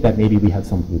think that maybe we had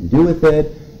something to do with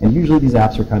it. And usually these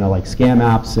apps are kind of like scam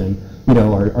apps, and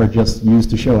are just used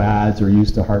to show ads or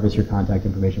used to harvest your contact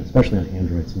information, especially on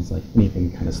Android, since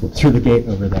anything kind of slips through the gate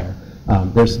over there.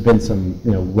 There's been some,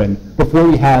 before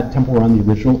we had Temple Run, the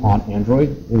original, on Android,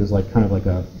 it was kind of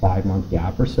a 5-month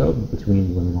gap or so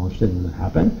between when we launched it and when it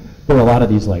happened. There were a lot of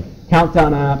these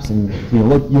countdown apps, and you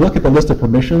look at the list of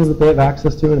permissions that they have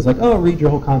access to, and it's oh, read your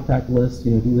whole contact list,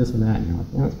 do this and that, and you're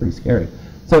like, that's pretty scary.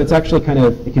 So it's actually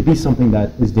it could be something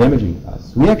that is damaging to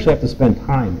us. We actually have to spend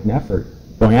time and effort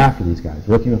going after these guys,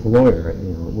 working with a lawyer,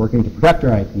 working to protect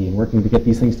our IP and working to get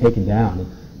these things taken down. And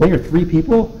when you're 3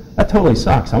 people, that totally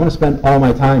sucks. I want to spend all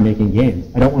my time making games.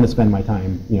 I don't want to spend my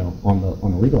time, on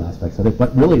the legal aspects of it.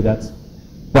 But really, that's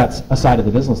a side of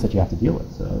the business that you have to deal with.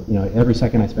 So, every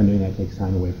second I spend doing that takes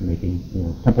time away from making,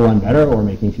 Temple Run better or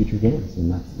making future games,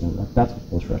 and that's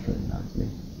what's most frustrating about it to me.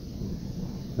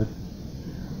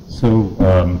 So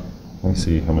let me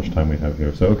see how much time we have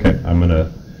here. So okay, I'm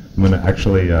gonna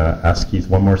actually ask Keith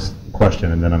one more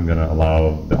question, and then I'm gonna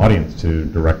allow the audience to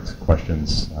direct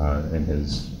questions in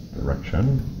his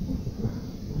direction.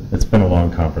 It's been a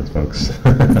long conference, folks.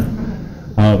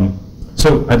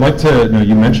 So I'd like to know,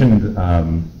 you mentioned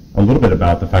a little bit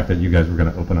about the fact that you guys were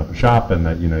going to open up a shop, and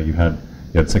that you had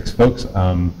 6 folks.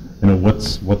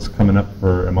 What's coming up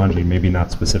for Imangi? Maybe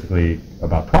not specifically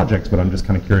about projects, but I'm just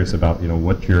kind of curious about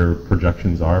what your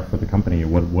projections are for the company.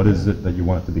 What is it that you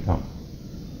want it to become?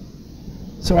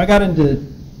 So I got into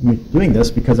doing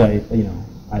this because I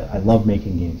love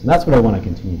making games, and that's what I want to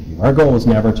continue to do. Our goal was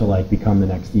never to become the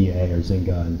next EA or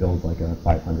Zynga and build a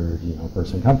 500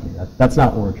 person company. That's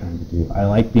not what we're trying to do. I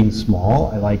like being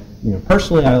small. I like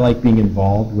personally I like being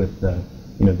involved with the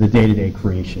day-to-day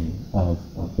creation of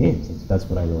games. That's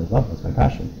what I really love. That's my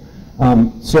passion.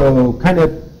 So kind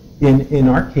of in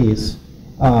our case,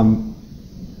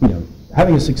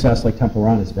 having a success like Temple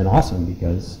Run has been awesome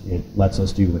because it lets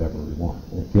us do whatever we want.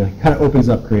 It kind of opens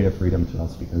up creative freedom to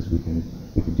us because we can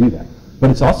do that. But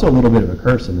it's also a little bit of a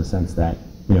curse in the sense that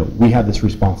we have this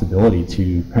responsibility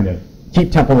to kind of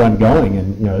keep Temple Run going,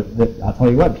 and I'll tell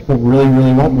you what, people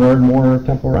really want more and more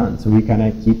Temple Run, so we kind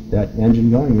of keep that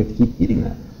engine going. We have to keep feeding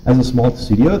that. As a small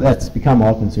studio, that's become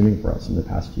all-consuming for us in the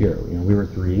past year. We were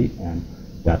 3, and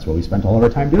that's what we spent all of our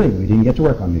time doing. We didn't get to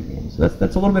work on new games. So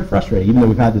that's a little bit frustrating, even though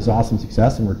we've had this awesome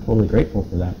success and we're totally grateful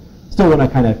for that. Still want to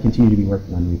kind of continue to be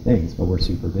working on new things, but we're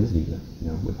super busy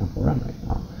with Temple Run right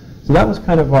now. So that was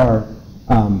kind of our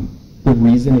the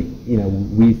reason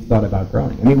we thought about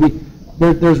growing. I mean,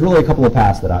 there's really a couple of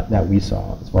paths that we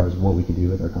saw as far as what we could do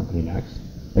with our company next.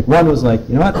 One was what,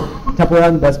 Temple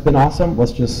Run, that's been awesome.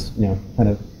 Let's just kind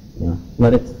of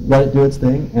let it do its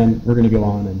thing, and we're going to go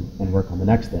on and work on the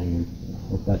next thing, and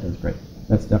hope that does great.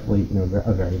 That's definitely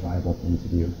a very viable thing to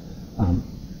do.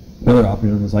 The other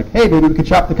option was hey, maybe we could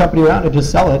shop the company around and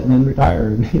just sell it and then retire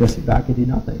and sit back and do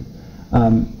nothing.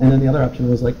 And then the other option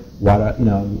was why not,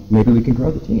 maybe we can grow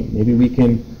the team. Maybe we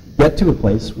can get to a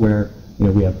place where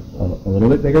we have a little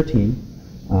bit bigger team,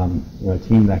 a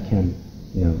team that can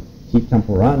keep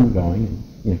Temple Run going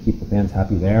and keep the fans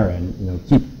happy there, and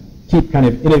keep kind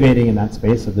of innovating in that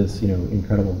space of this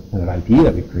incredible kind of IP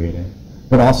that we've created,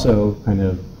 but also kind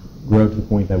of grow to the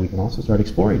point that we can also start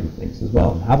exploring new things as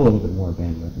well and have a little bit more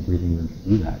bandwidth and breathing room to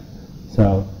do that.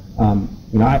 So,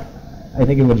 you know, I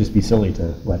think it would just be silly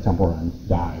to let Temple Run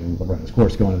die and run its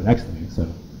course, go on to the next thing. So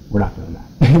we're not doing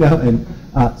that. You know, and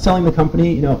selling the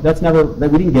company, you know, that's never,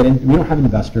 we didn't get into, we don't have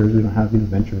investors, we don't have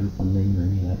venture funding or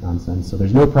any of that nonsense. So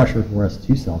there's no pressure for us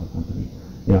to sell the company.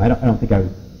 You know, I don't think I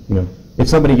would, you know, if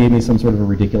somebody gave me some sort of a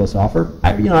ridiculous offer,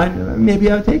 maybe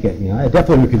I would take it. You know, I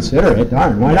definitely would consider it.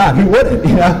 Darn, why not? Who wouldn't?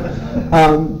 You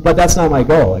know, but that's not my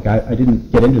goal. Like, I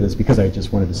didn't get into this because I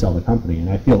just wanted to sell the company, and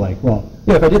I feel like, well,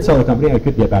 you know, if I did sell the company, I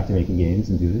could get back to making games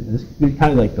and do it. It's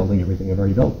kind of like building everything I've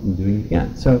already built and doing it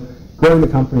again. So, growing the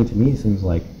company to me seems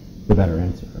like the better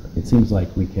answer. It seems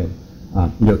like we can,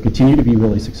 you know, continue to be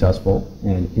really successful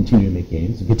and continue to make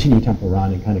games and continue Temple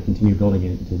Run and kind of continue building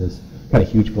it into this kind of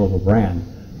huge global brand.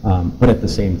 But at the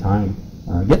same time,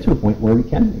 get to a point where we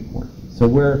can make more. So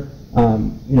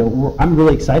you know, I'm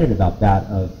really excited about that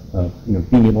of you know,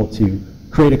 being able to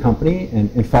create a company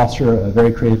and foster a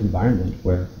very creative environment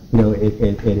where, you know, it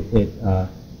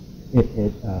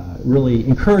really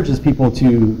encourages people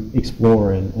to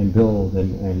explore and build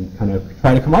and kind of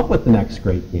try to come up with the next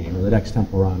great game or the next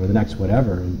Temple Run or the next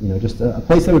whatever. And, you know, just a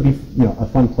place that would be, you know, a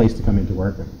fun place to come into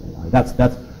work. That's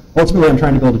ultimately, I'm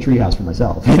trying to build a treehouse for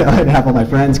myself, you know, and have all my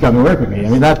friends come and work with me. I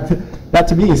mean, that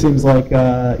to me seems like,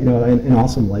 you know, an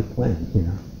awesome life plan, you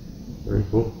know. Very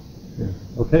cool. Yeah.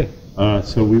 Okay,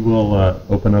 so we will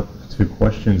open up to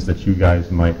questions that you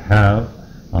guys might have.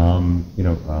 You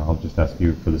know, I'll just ask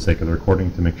you for the sake of the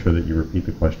recording to make sure that you repeat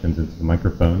the questions into the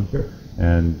microphone. Sure.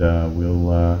 And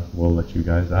we'll let you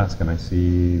guys ask. And I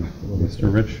see Mr.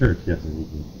 Red Shirt. Yes.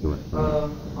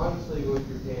 Obviously, with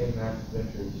your game Max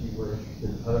Adventures, you were interested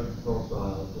in other control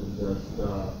styles than just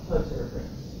touch interface.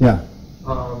 Yeah.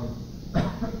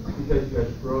 Because you guys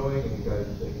are growing and you guys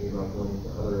are thinking about going into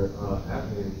other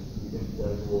avenues, do you think you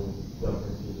guys will jump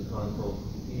into the console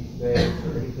PC space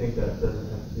or anything that doesn't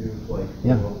have to do with like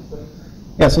mobile space?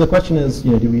 Yeah. So the question is,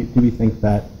 you know, do we think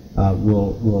that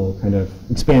we'll kind of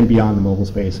expand beyond the mobile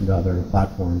space into other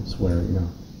platforms where, you know,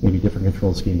 maybe different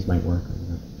control schemes might work?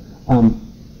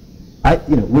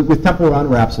 You know, with Temple Run,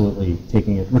 we're absolutely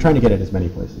taking it. We're trying to get it as many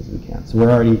places as we can. So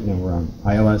we're already, you know, we're on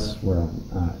iOS, we're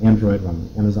on Android, we're on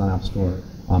the Amazon App Store.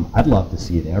 I'd love to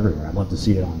see it everywhere. I'd love to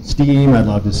see it on Steam. I'd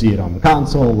love to see it on the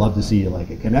console. I'd love to see like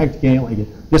a Kinect game, like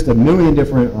just a million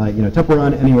different, like, you know, Temple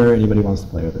Run anywhere anybody wants to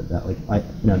play with it. That, like,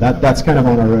 you know, that's kind of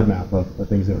on our roadmap of the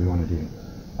things that we want to do.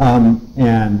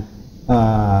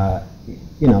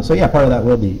 You know, so yeah, part of that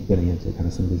will be getting into kind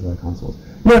of some of these other consoles.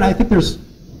 You know, and I think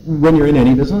when you're in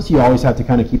any business, you always have to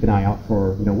kind of keep an eye out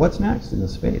for, you know, what's next in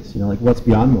this space. You know, like what's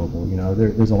beyond mobile. You know,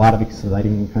 there's a lot of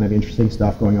exciting, kind of interesting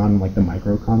stuff going on in like the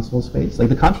micro console space. Like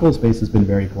the console space has been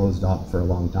very closed off for a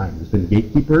long time. There's been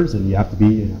gatekeepers, and you have to be,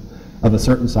 you know, of a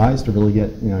certain size to really get,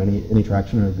 you know, any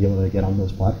traction or be able to get on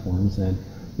those platforms. And,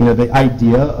 you know, the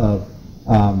idea of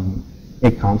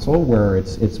a console where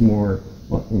it's more,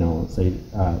 well, you know, let's say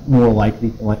more like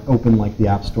open like the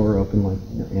App Store, open like,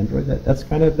 you know, Android. That's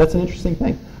an interesting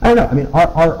thing. I don't know. I mean,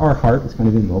 our heart is kind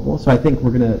of in mobile, so I think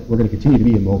we're gonna continue to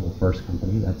be a mobile first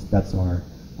company. That's our,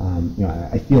 you know,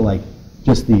 I feel like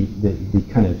just the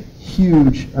kind of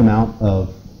huge amount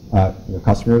of you know,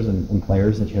 customers and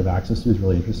players that you have access to is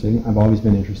really interesting. I've always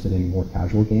been interested in more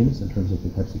casual games in terms of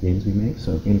the types of games we make.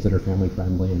 So games that are family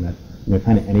friendly and that, you know,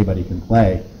 kind of anybody can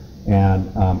play. And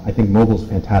I think mobile is a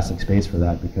fantastic space for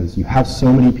that because you have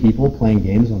so many people playing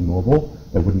games on mobile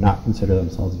that would not consider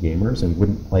themselves gamers and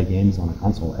wouldn't play games on a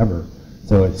console ever.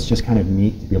 So it's just kind of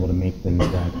neat to be able to make things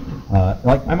that,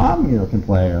 like my mom, you know, can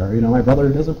play, or, you know, my brother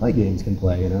who doesn't play games can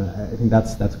play. You know, I think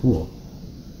that's cool.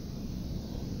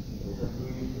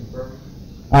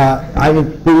 I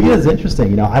mean, the Ouya is interesting.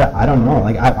 You know, I don't know.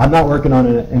 Like, I'm not working on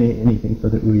anything for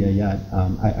the Ouya yet.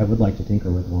 I would like to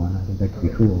tinker with one. I think that could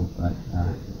be cool, but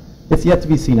it's yet to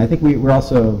be seen. I think we're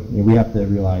also, you know, we have to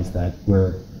realize that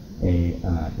you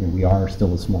know, we are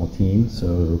still a small team,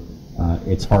 so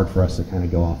it's hard for us to kind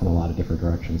of go off in a lot of different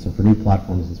directions. So for new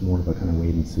platforms, it's more of a kind of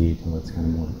wait and see until it's kind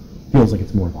of more feels like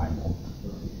it's more viable.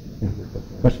 Yeah.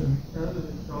 Question? Rather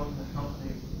than selling the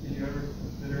company, did you ever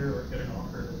consider or get an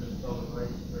offer to just sell the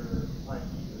rights or IP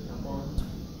to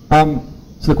someone?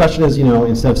 So the question is, you know,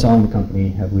 instead of selling the company,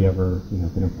 have we ever, you know,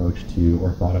 been approached to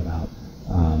or thought about,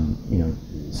 you know,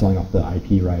 selling off the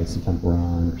IP rights to Temple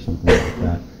Run or something like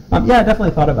that? Yeah, I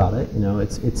definitely thought about it. You know,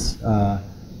 it's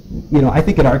you know, I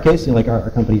think in our case, you know, like our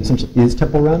company essentially is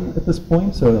Temple Run at this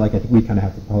point, so like I think we kind of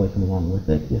have to probably come along with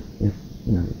it if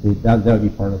you know, that would be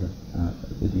part of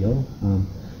the deal. You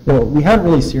know, we haven't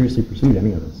really seriously pursued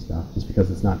any of this stuff just because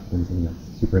it's not been something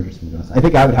that's super interesting to us. I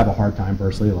think I would have a hard time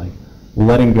personally, like,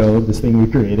 letting go of this thing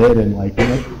we created and like,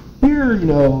 here,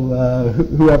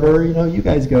 whoever, you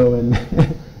guys go and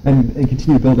and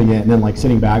continue building it, and then like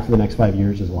sitting back for the next 5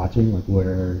 years just watching like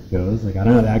where it goes. Like, I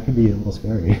don't know, that could be a little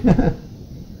scary.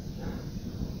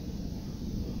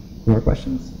 More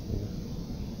questions?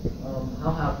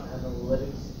 How have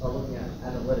analytics, looking at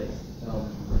analytics,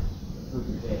 improved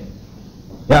your game?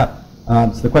 Yeah.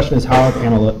 So the question is, how have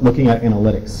looking at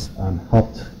analytics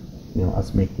helped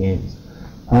us make games?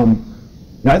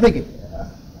 I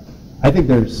think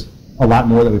there's a lot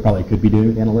more that we probably could be doing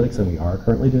with analytics than we are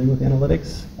currently doing with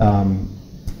analytics.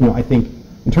 I think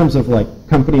in terms of like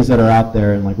companies that are out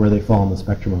there and like where they fall on the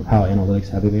spectrum of how analytics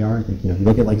heavy they are, I think you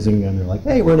look at like Zynga and they're like,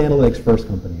 hey, we're an analytics first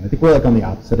company. I think we're like on the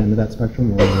opposite end of that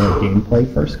spectrum. We're a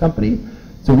gameplay first company.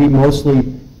 So we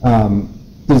mostly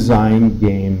design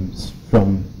games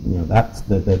from that's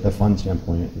the fun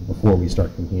standpoint before we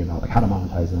start thinking about like how to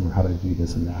monetize them or how to do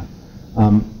this and that.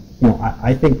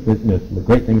 I think that the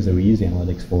great things that we use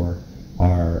analytics for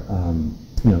are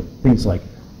things like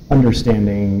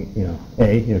understanding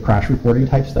crash reporting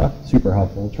type stuff, super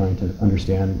helpful. Trying to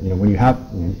understand when you have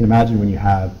you can imagine when you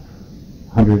have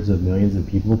hundreds of millions of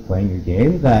people playing your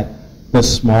game that the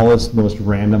smallest, most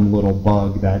random little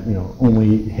bug that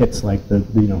only hits like the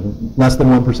less than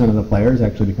 1% of the players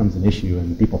actually becomes an issue,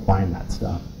 and people find that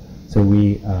stuff. So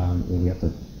we have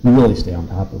to really stay on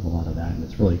top of a lot of that, and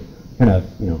it's really kind of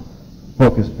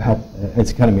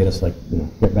it's kind of made us like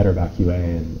get better about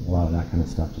QA and a lot of that kind of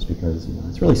stuff, just because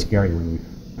it's really scary when you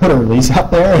put a release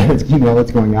out there and it's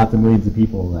it's going out to millions of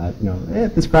people that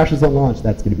if this crashes on launch,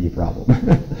 that's going to be a problem.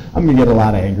 I'm going to get a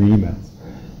lot of angry emails.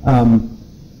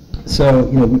 So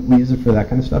we use it for that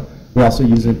kind of stuff. We also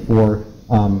use it for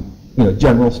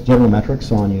general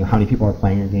metrics on how many people are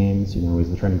playing your games.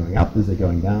 Is the trend going up? Is it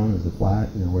going down? Is it flat?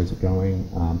 Where is it going?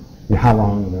 How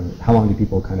long do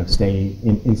people kind of stay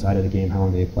inside of the game? How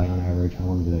long do they play on average? How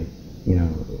long do they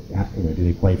do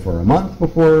they play for a month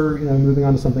before moving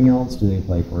on to something else? Do they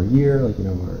play for a year, or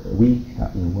a week?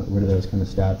 What are those kind of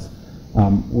stats?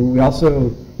 We also,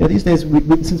 these days,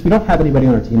 since we don't have anybody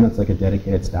on our team that's like a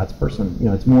dedicated stats person,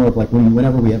 it's more of like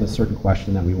whenever we have a certain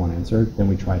question that we want answered, then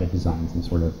we try to design some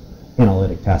sort of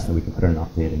analytic test that we can put in an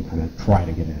update and kind of try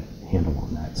to get a handle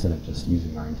on that instead of just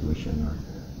using our intuition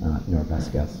or our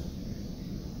best guess.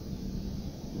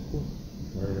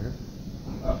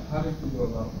 How did you go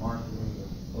about marketing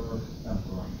the first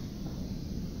employee?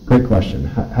 Great question.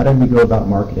 How did we go about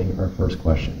marketing our first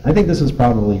question? I think this is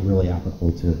probably really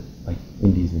applicable to like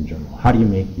indies in general. How do you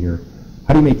make your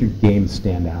game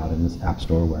stand out in this app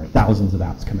store where thousands of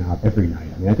apps come out every night?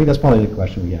 I mean, I think that's probably the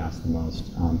question we get asked the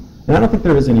most. And I don't think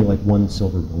there is any like one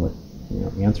silver bullet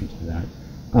answer to that.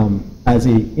 As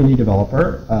an indie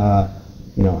developer,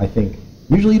 I think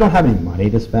usually you don't have any money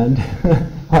to spend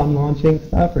on launching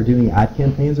stuff or doing ad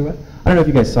campaigns or what. I don't know if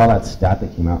you guys saw that stat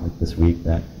that came out like this week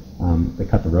that the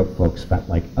Cut the Rope folks spent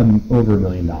like over $1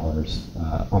 million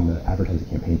on the advertising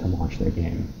campaign to launch their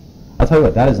game. I'll tell you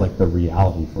what, that is like the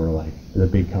reality for like the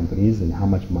big companies and how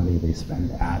much money they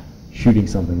spend at shooting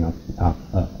something up the top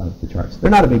of the charts. They're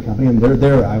not a big company, and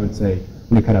they're I would say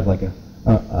kind of like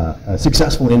a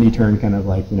successful indie turned kind of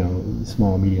like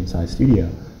small medium-sized studio.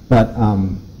 But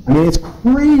I mean, it's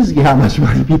crazy how much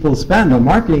money people spend on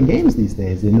marketing games these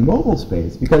days in the mobile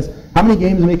space, because how many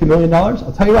games make $1 million?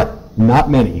 I'll tell you what, not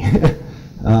many.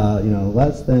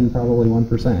 Less than probably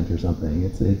 1% or something.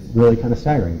 It's really kind of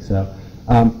staggering. So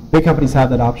big companies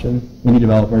have that option. Indie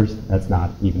developers, that's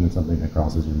not even something that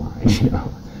crosses your mind.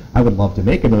 I would love to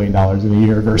make $1 million in a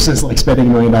year versus like spending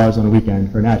 $1 million on a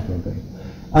weekend for an ad campaign.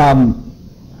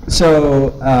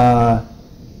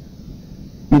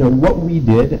 What we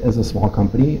did as a small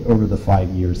company over the 5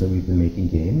 years that we've been making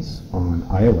games on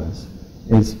iOS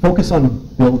is focus on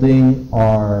building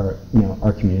our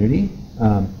community,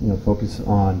 focus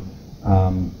on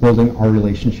building our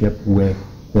relationship with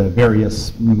the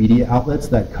various media outlets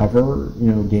that cover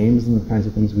games and the kinds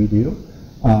of things we do.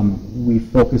 We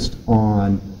focused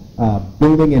on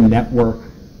building a network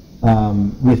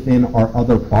within our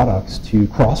other products to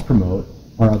cross-promote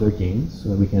our other games, so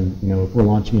that we can, if we're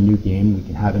launching a new game, we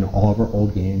can have in all of our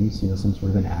old games, some sort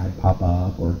of an ad pop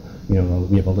up, or we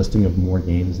have a listing of more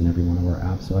games in every one of our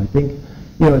apps. So I think,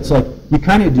 it's like you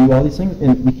kind of do all these things,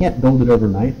 and you can't build it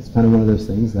overnight. It's kind of one of those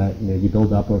things that you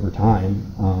build up over time.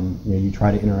 You try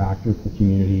to interact with the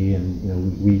community,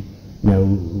 and we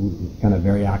kind of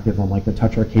very active on like the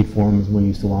Touch Arcade forums when we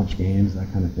used to launch games,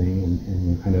 that kind of thing,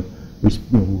 and kind of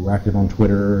we're active on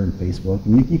Twitter and Facebook,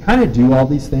 and you kind of do all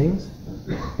these things.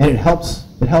 And it helps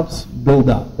build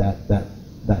up that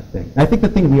thing. And I think the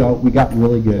thing we got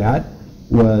really good at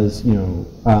was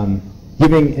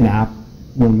giving an app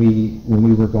when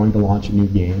we were going to launch a new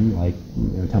game, like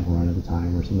Temple Run at the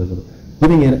time or some of those other,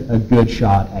 giving it a good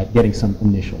shot at getting some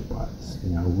initial buzz.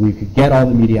 We could get all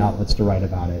the media outlets to write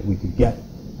about it. We could get,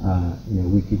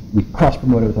 we cross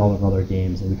promote it with all of our other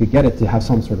games, and we could get it to have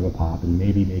some sort of a pop, and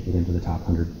maybe make it into the top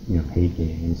 100, paid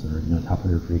games or top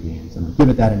 100 free games, and give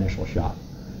it that initial shot.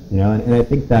 And I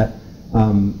think that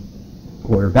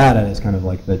what we're bad at is kind of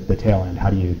like the tail end. How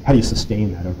do you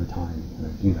sustain that over time? Kind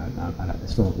of do that. I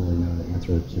still don't really know the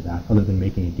answer to that, other than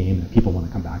making a game that people want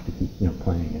to come back to keep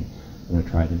playing and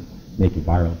try to make it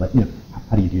viral. But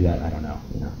how do you do that? I don't know.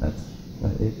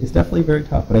 It's definitely very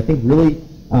tough. But I think really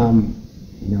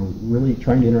really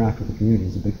trying to interact with the community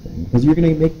is a big thing, because you're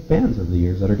going to make fans over the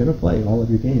years that are going to play all of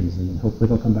your games, and hopefully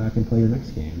they'll come back and play your next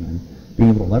game. And being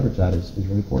able to leverage that is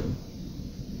really important.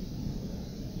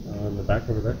 In the back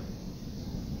over there.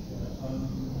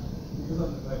 Because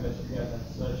of the fact that you had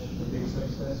such a big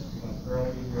success early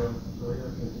in your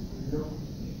career as a studio,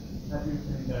 how do you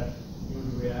think that you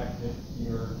would react if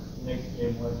your next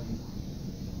game wasn't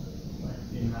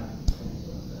didn't have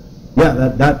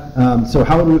Yeah, so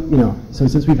how would we, so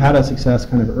since we've had a success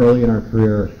kind of early in our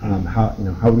career, how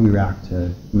would we react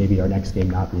to maybe our next game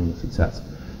not being a success?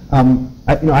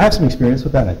 I have some experience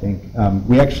with that. I think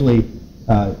we actually.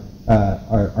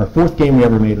 Our fourth game we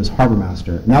ever made was Harbor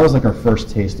Master, and that was like our first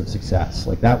taste of success.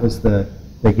 Like that was the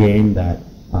game that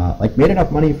made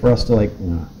enough money for us to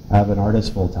have an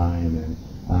artist full time and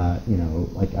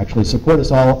actually support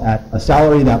us all at a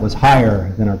salary that was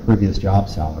higher than our previous job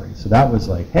salary. So that was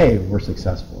like, hey, we're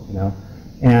successful,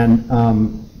 And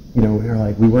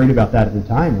we worried about that at the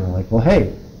time. We were like, well,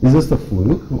 hey, is this the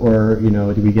fluke, or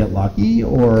do we get lucky,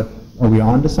 or are we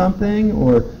on to something,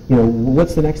 or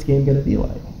what's the next game going to be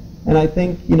like? And I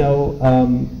think,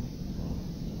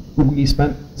 we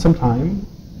spent some time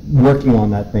working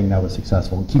on that thing that was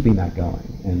successful and keeping that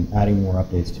going and adding more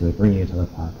updates to it, bringing it to other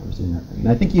platforms, doing that thing. And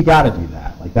I think you got to do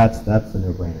that. Like that's the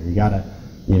no-brainer. You got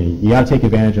to take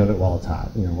advantage of it while it's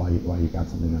hot. While you got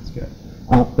something that's good.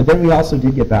 But then we also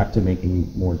did get back to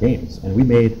making more games, and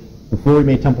before we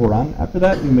made Temple Run. After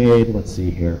that, we made, let's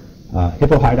see here,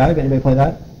 Hippo High Dive. Anybody play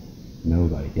that?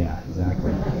 Nobody. Yeah,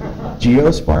 exactly.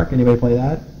 GeoSpark. Anybody play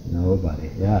that? Nobody.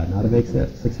 Yeah, not a big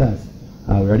success.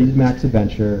 We already did Max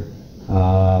Adventure.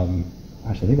 Actually,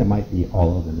 I think that might be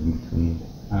all of them in between.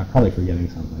 Probably forgetting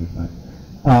something, but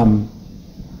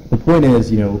the point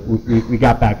is, we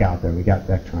got back out there. We got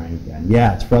back trying again.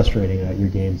 Yeah, it's frustrating that your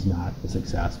game's not a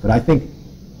success, but I think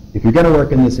if you're going to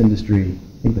work in this industry,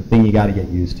 I think the thing you got to get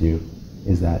used to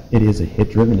is that it is a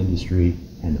hit-driven industry,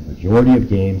 and the majority of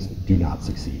games do not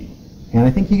succeed. And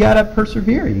I think you got to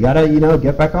persevere. You got to,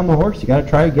 get back on the horse. You got to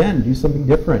try again, do something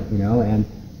different, and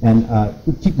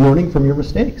keep learning from your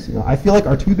mistakes. I feel like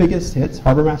our two biggest hits,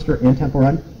 Harbor Master and Temple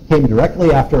Run, came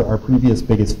directly after our previous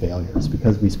biggest failures,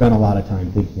 because we spent a lot of time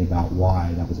thinking about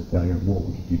why that was a failure and what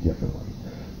we could do differently.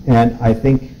 And I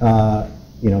think,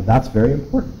 that's very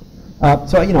important.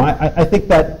 I think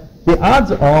that the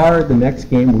odds are the next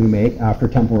game we make after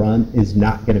Temple Run is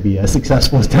not going to be as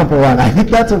successful as Temple Run. I think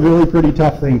that's a really pretty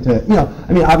tough thing to,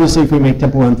 obviously if we make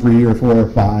Temple Run 3 or 4 or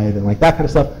 5 and that kind of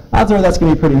stuff, odds are that's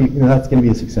going to be pretty, that's going to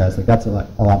be a success. That's a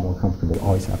lot more comfortable. You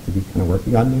always have to be kind of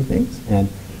working on new things, and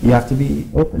you have to be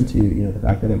open to, the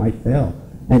fact that it might fail.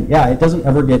 And yeah, it doesn't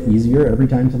ever get easier. Every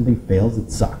time something fails, it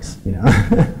sucks,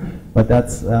 But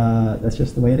that's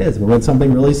just the way it is. But when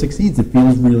something really succeeds, it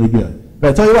feels really good. But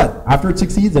I tell you what, after it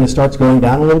succeeds and it starts going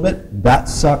down a little bit, that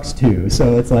sucks too.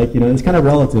 So it's like, it's kind of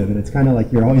relative, and it's kind of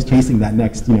like you're always chasing that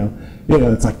next,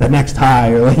 it's like the next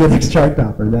high or like the next chart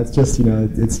topper. That's just,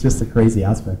 it's just a crazy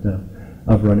aspect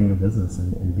of running a business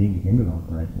and being a game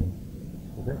developer, I think.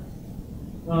 Okay.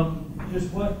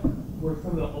 Just what were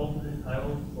some of the alternate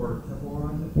titles for Temple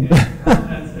Run?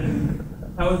 And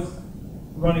how is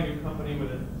running a company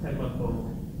with a 10-month-old?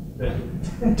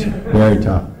 Very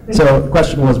tough. So the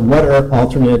question was, what are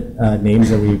alternate names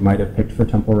that we might have picked for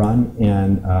Temple Run,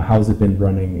 and how has it been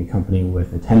running a company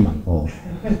with a 10-month-old?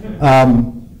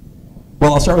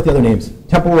 Well, I'll start with the other names.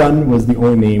 Temple Run was the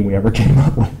only name we ever came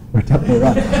up with for Temple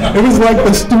Run. It was like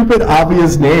the stupid,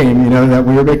 obvious name, that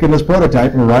we were making this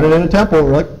prototype and we're running in a temple.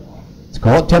 We're like, let's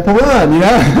call it Temple Run,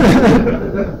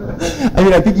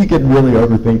 I think you can really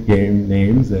overthink game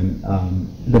names, and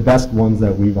the best ones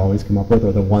that we've always come up with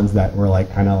are the ones that were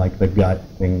kind of the gut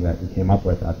thing that we came up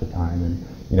with at the time, and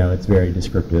it's very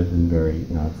descriptive and very,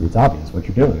 it's obvious what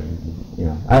you're doing.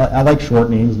 I like short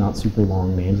names, not super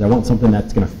long names. I want something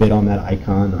that's going to fit on that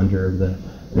icon under the,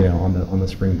 on the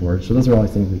springboard. So those are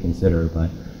always things we consider, but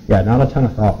yeah, not a ton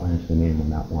of thought went into the name on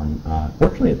that one.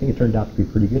 Fortunately, I think it turned out to be a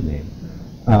pretty good name.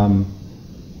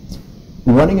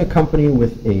 running a company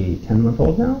with a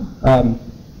 10-month-old now,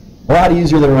 a lot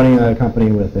easier than running a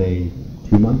company with a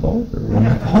 2-month-old or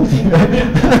 1-month-old,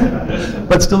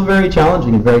 but still very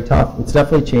challenging and very tough. It's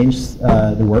definitely changed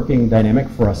the working dynamic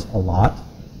for us a lot.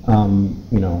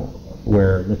 You know,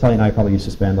 where Natalia and I probably used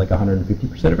to spend like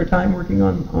 150% of our time working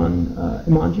on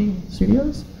Imangi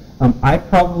Studios. I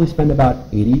probably spend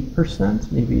about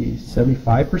 80%, maybe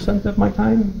 75% of my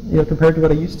time, you know, compared to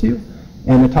what I used to,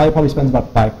 and Natalia probably spends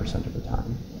about 5% of her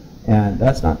time. And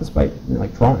that's not despite, you know,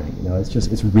 like trying. You know,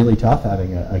 it's really tough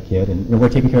having a kid, and you know, we're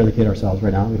taking care of the kid ourselves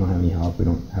right now. We don't have any help. We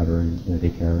don't have her in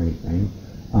daycare or anything.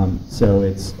 So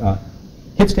it's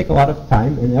kids take a lot of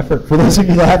time and effort. For those of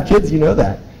you that have kids, you know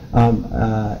that.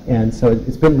 And so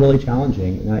it's been really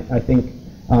challenging. And I think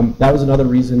that was another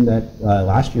reason that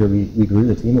last year we grew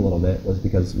the team a little bit, was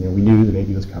because, you know, we knew the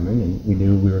baby was coming and we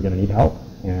knew we were going to need help,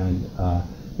 and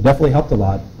it definitely helped a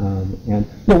lot. And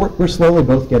you know, we're slowly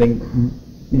both getting,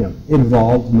 you know,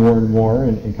 involved more and more,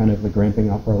 and kind of like ramping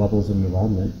up our levels of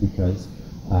involvement, because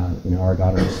you know, our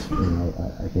daughters, you know,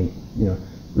 I think, you know,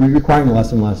 we're requiring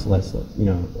less and less, you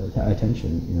know,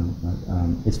 attention, you know, but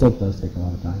it still does take a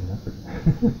lot of time and effort.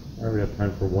 All right, we have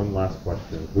time for one last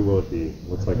question. Who will it be?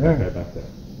 Looks like that guy back there.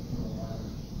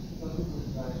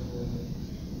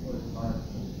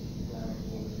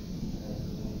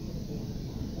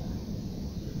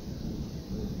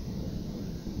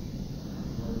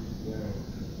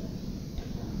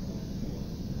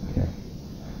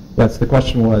 Yes, the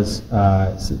question was,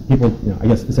 so people, you know, I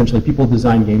guess essentially people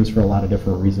design games for a lot of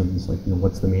different reasons. Like, you know,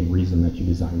 what's the main reason that you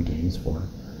design games for?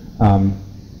 I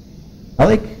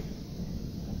like,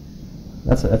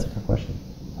 that's a tough question,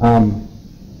 and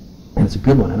it's a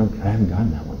good one. I haven't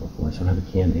gotten that one before, so I don't have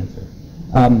a canned answer.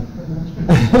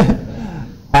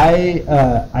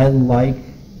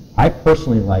 I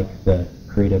personally like the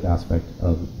creative aspect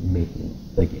of making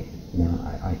the game. You know,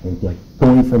 I think like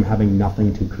going from having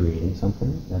nothing to creating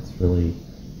something, that really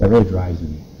drives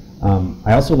me.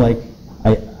 I also like,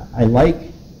 I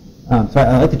like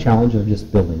the challenge of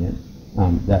just building it.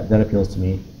 That appeals to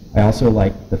me. I also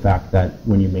like the fact that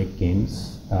when you make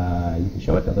games, you can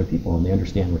show it to other people and they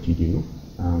understand what you do.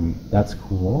 That's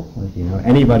cool. Like, you know,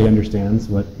 anybody understands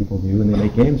what people do when they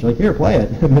make games. They're like, here, play it.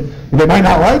 They might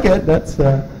not like it. That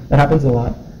happens a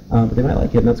lot, but they might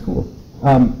like it, and that's cool.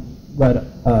 But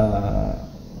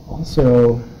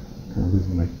also, kind of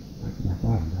losing my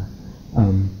thought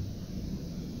on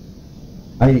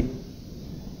that.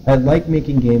 I like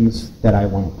making games that I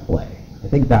want to play. I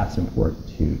think that's important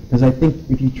too, because I think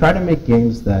if you try to make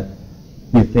games that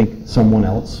you think someone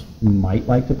else might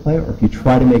like to play, or if you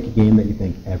try to make a game that you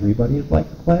think everybody would like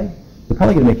to play, you're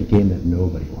probably going to make a game that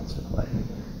nobody wants to play.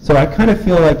 So I kind of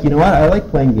feel like, you know what, I like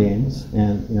playing games,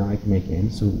 and you know, I can make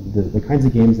games. So the kinds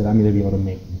of games that I'm going to be able to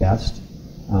make best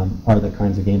are the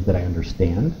kinds of games that I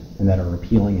understand and that are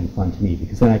appealing and fun to me,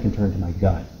 because then I can turn to my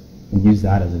gut and use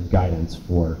that as a guidance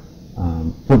for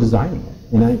designing it.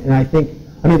 And I think,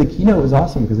 I mean, the keynote was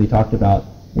awesome because they talked about,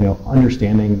 you know,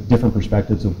 understanding different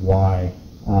perspectives of why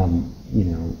you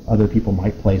know, other people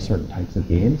might play certain types of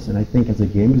games. And I think as a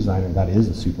game designer, that is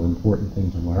a super important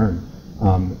thing to learn.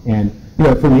 And you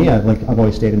know, for me, I've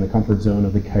always stayed in the comfort zone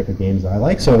of the type of games I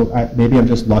like. So maybe I'm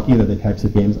just lucky that the types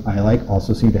of games I like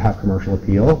also seem to have commercial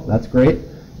appeal. That's great.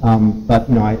 But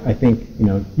you know, I think, you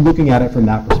know, looking at it from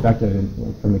that perspective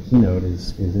and from the keynote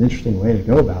is an interesting way to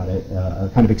go about it,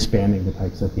 kind of expanding the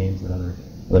types of games that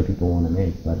other people want to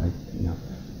make. But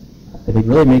I think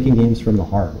really making games from the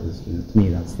heart is to me,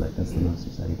 that's the most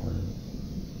exciting part of it.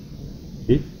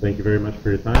 Keith, thank you very much for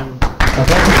your time. Thank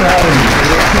you for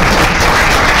having me.